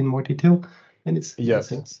explain that in more detail? And it's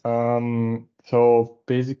yes. So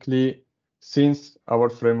basically, since our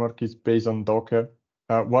framework is based on Docker,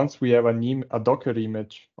 once we have a Docker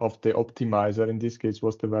image of the optimizer, in this case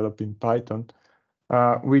was developed in Python,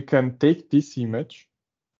 we can take this image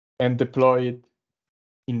and deploy it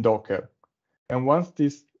in Docker. And once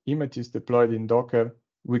this image is deployed in Docker,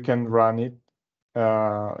 we can run it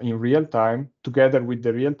in real time together with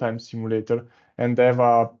the real-time simulator and have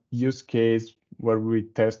a use case where we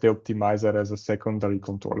test the optimizer as a secondary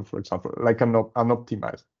controller, for example, like an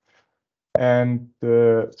optimizer. And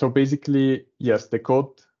so basically, yes, the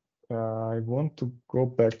code, I want to go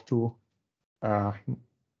back to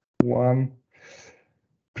one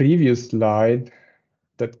previous slide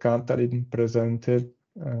that Katalin presented.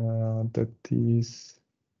 That is,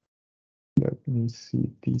 let me see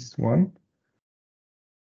this one.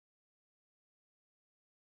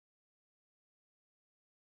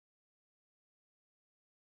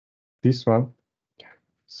 This one.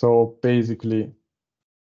 So basically,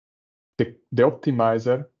 the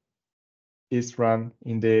optimizer is run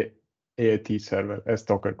in the AAT server as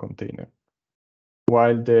Docker container,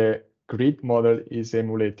 while the grid model is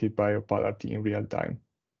emulated by Opality in real time.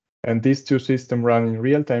 And these two systems run in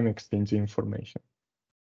real time, exchanging information.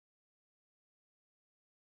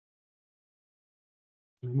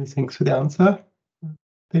 Many thanks for the answer,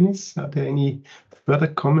 Dennis. Are there any further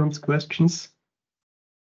comments, questions?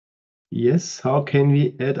 Yes, how can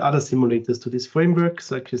we add other simulators to this framework,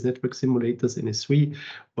 such as network simulators, NS3,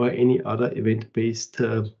 or any other event-based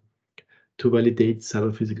to validate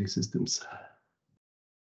cyber physical systems?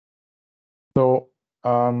 So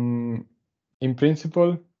in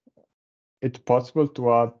principle, it's possible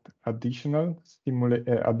to add additional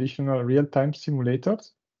real-time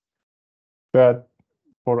simulators, but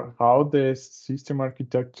for how the system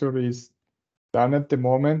architecture is done at the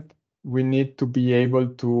moment, we need to be able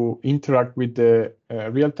to interact with the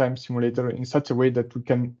real-time simulator in such a way that we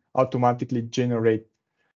can automatically generate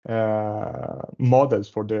models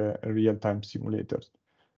for the real-time simulators.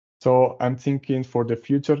 So I'm thinking for the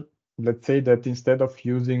future, let's say that instead of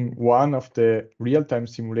using one of the real-time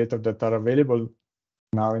simulators that are available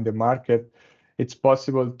now in the market, it's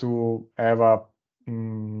possible to have a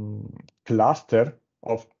cluster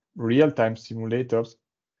of real-time simulators.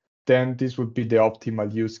 Then this would be the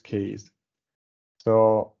optimal use case.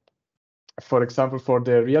 So, for example, for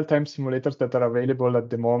the real-time simulators that are available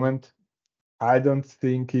at the moment, I don't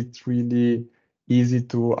think it's really easy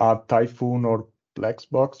to add Typhoon or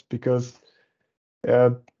Flexbox because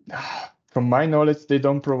from my knowledge, they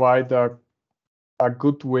don't provide a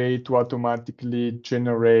good way to automatically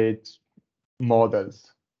generate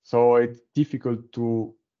models. So it's difficult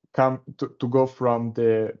to go from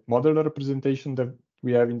the model representation that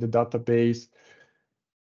we have in the database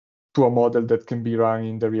to a model that can be run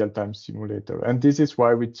in the real-time simulator. And this is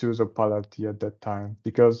why we choose Opality at that time,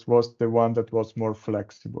 because it was the one that was more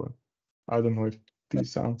flexible. I don't know if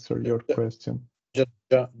this answers your question. Just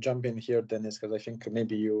jump in here, Dennis, because I think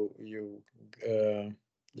maybe you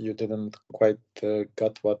didn't quite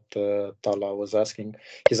got what Tala was asking.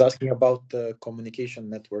 He's asking about the communication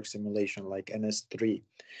network simulation, like NS3.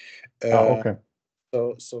 Okay.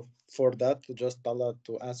 So for that, just Tala,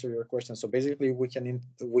 to answer your question. So basically, we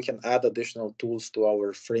can add additional tools to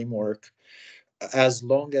our framework as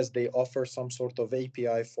long as they offer some sort of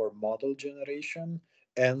API for model generation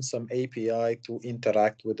and some API to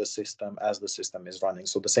interact with the system as the system is running.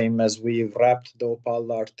 So the same as we've wrapped the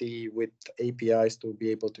Opal RT with APIs to be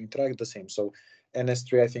able to interact, the same. So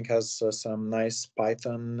NS3, I think, has some nice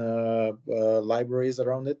Python libraries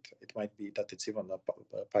around it. It might be that it's even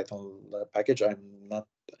a Python package. I'm not.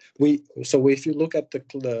 So if you look at the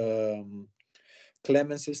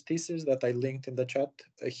Clemens's thesis that I linked in the chat,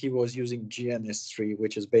 he was using GNS3,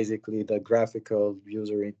 which is basically the graphical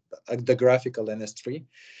the graphical NS3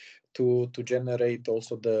 to generate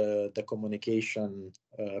also the communication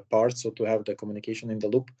part, so to have the communication in the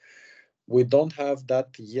loop. We don't have that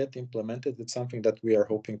yet implemented. It's something that we are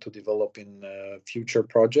hoping to develop in future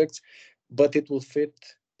projects, but it will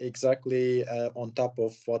fit exactly on top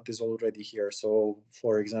of what is already here. So,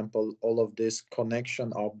 for example, all of these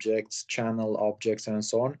connection objects, channel objects, and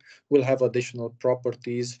so on will have additional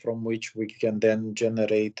properties from which we can then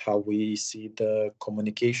generate how we see the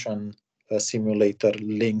communication simulator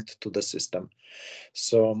linked to the system.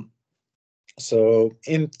 So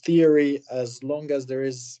in theory, as long as there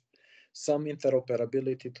is some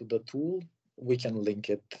interoperability to the tool, we can link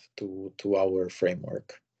it to our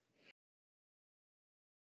framework.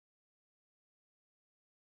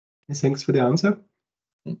 Thanks for the answer.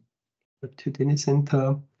 To Dennis and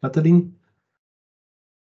Katalin.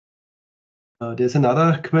 There's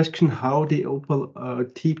another question: how the Opal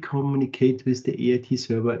RT communicate with the AIT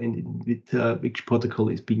server and with which protocol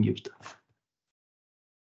is being used?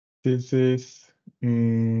 This is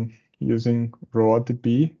using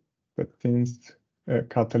RawDB, but since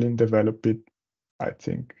Katalin developed it, I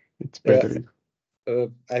think it's better.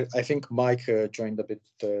 I think Mike joined a bit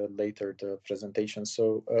later the presentation.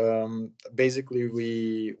 So basically,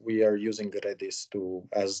 we are using Redis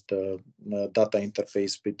as the data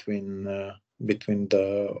interface between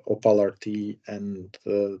the Opal RT and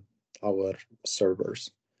our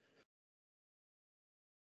servers.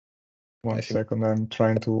 One second, I'm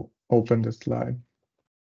trying to open the slide.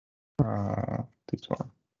 This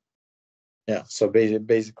one. Yeah, so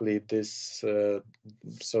basically this,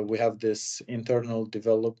 so we have this internal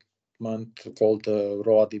development called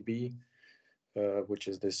RawDB, which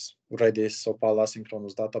is this Redis Opal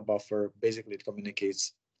asynchronous data buffer. Basically, it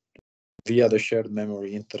communicates via the shared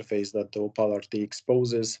memory interface that the Opal RT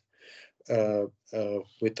exposes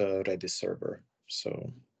with a Redis server.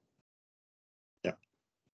 So, yeah.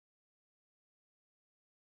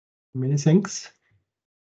 Many thanks.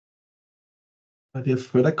 Are there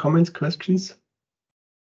further comments, questions?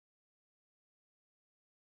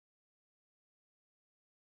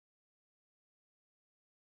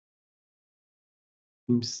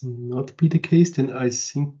 Seems not to be the case. Then I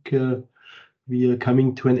think we are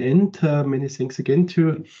coming to an end. Many thanks again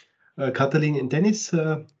to Katalin and Dennis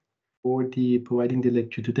for providing the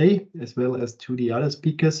lecture today, as well as to the other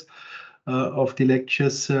speakers of the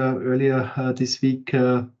lectures earlier this week.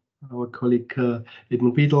 Our colleague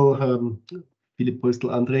Edmund Biedl, Philipp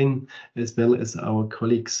Postel-Andren, as well as our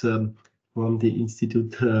colleagues from the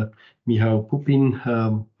Institute, Michał Pupin,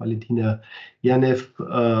 Valentina Yanev,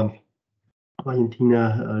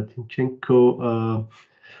 Valentina Tinchenko,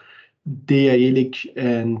 Deja Jelic,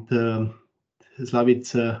 and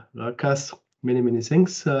Slavica Rakas. Many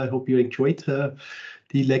thanks. I hope you enjoyed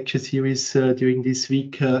the lecture series during this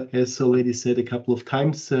week. As already said a couple of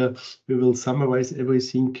times, we will summarize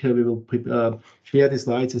everything. We will share the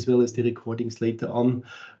slides as well as the recordings later on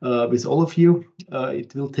with all of you.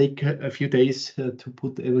 It will take a few days to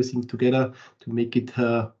put everything together, to make it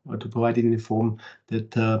or to provide it in a form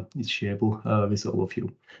that is shareable with all of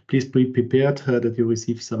you. Please be prepared that you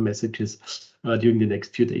receive some messages during the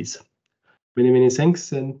next few days. Many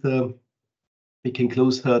thanks, and we can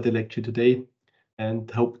close the lecture today and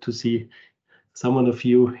hope to see some of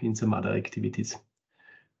you in some other activities.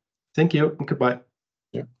 Thank you and goodbye.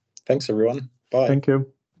 Yeah. Thanks, everyone. Bye. Thank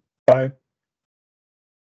you. Bye.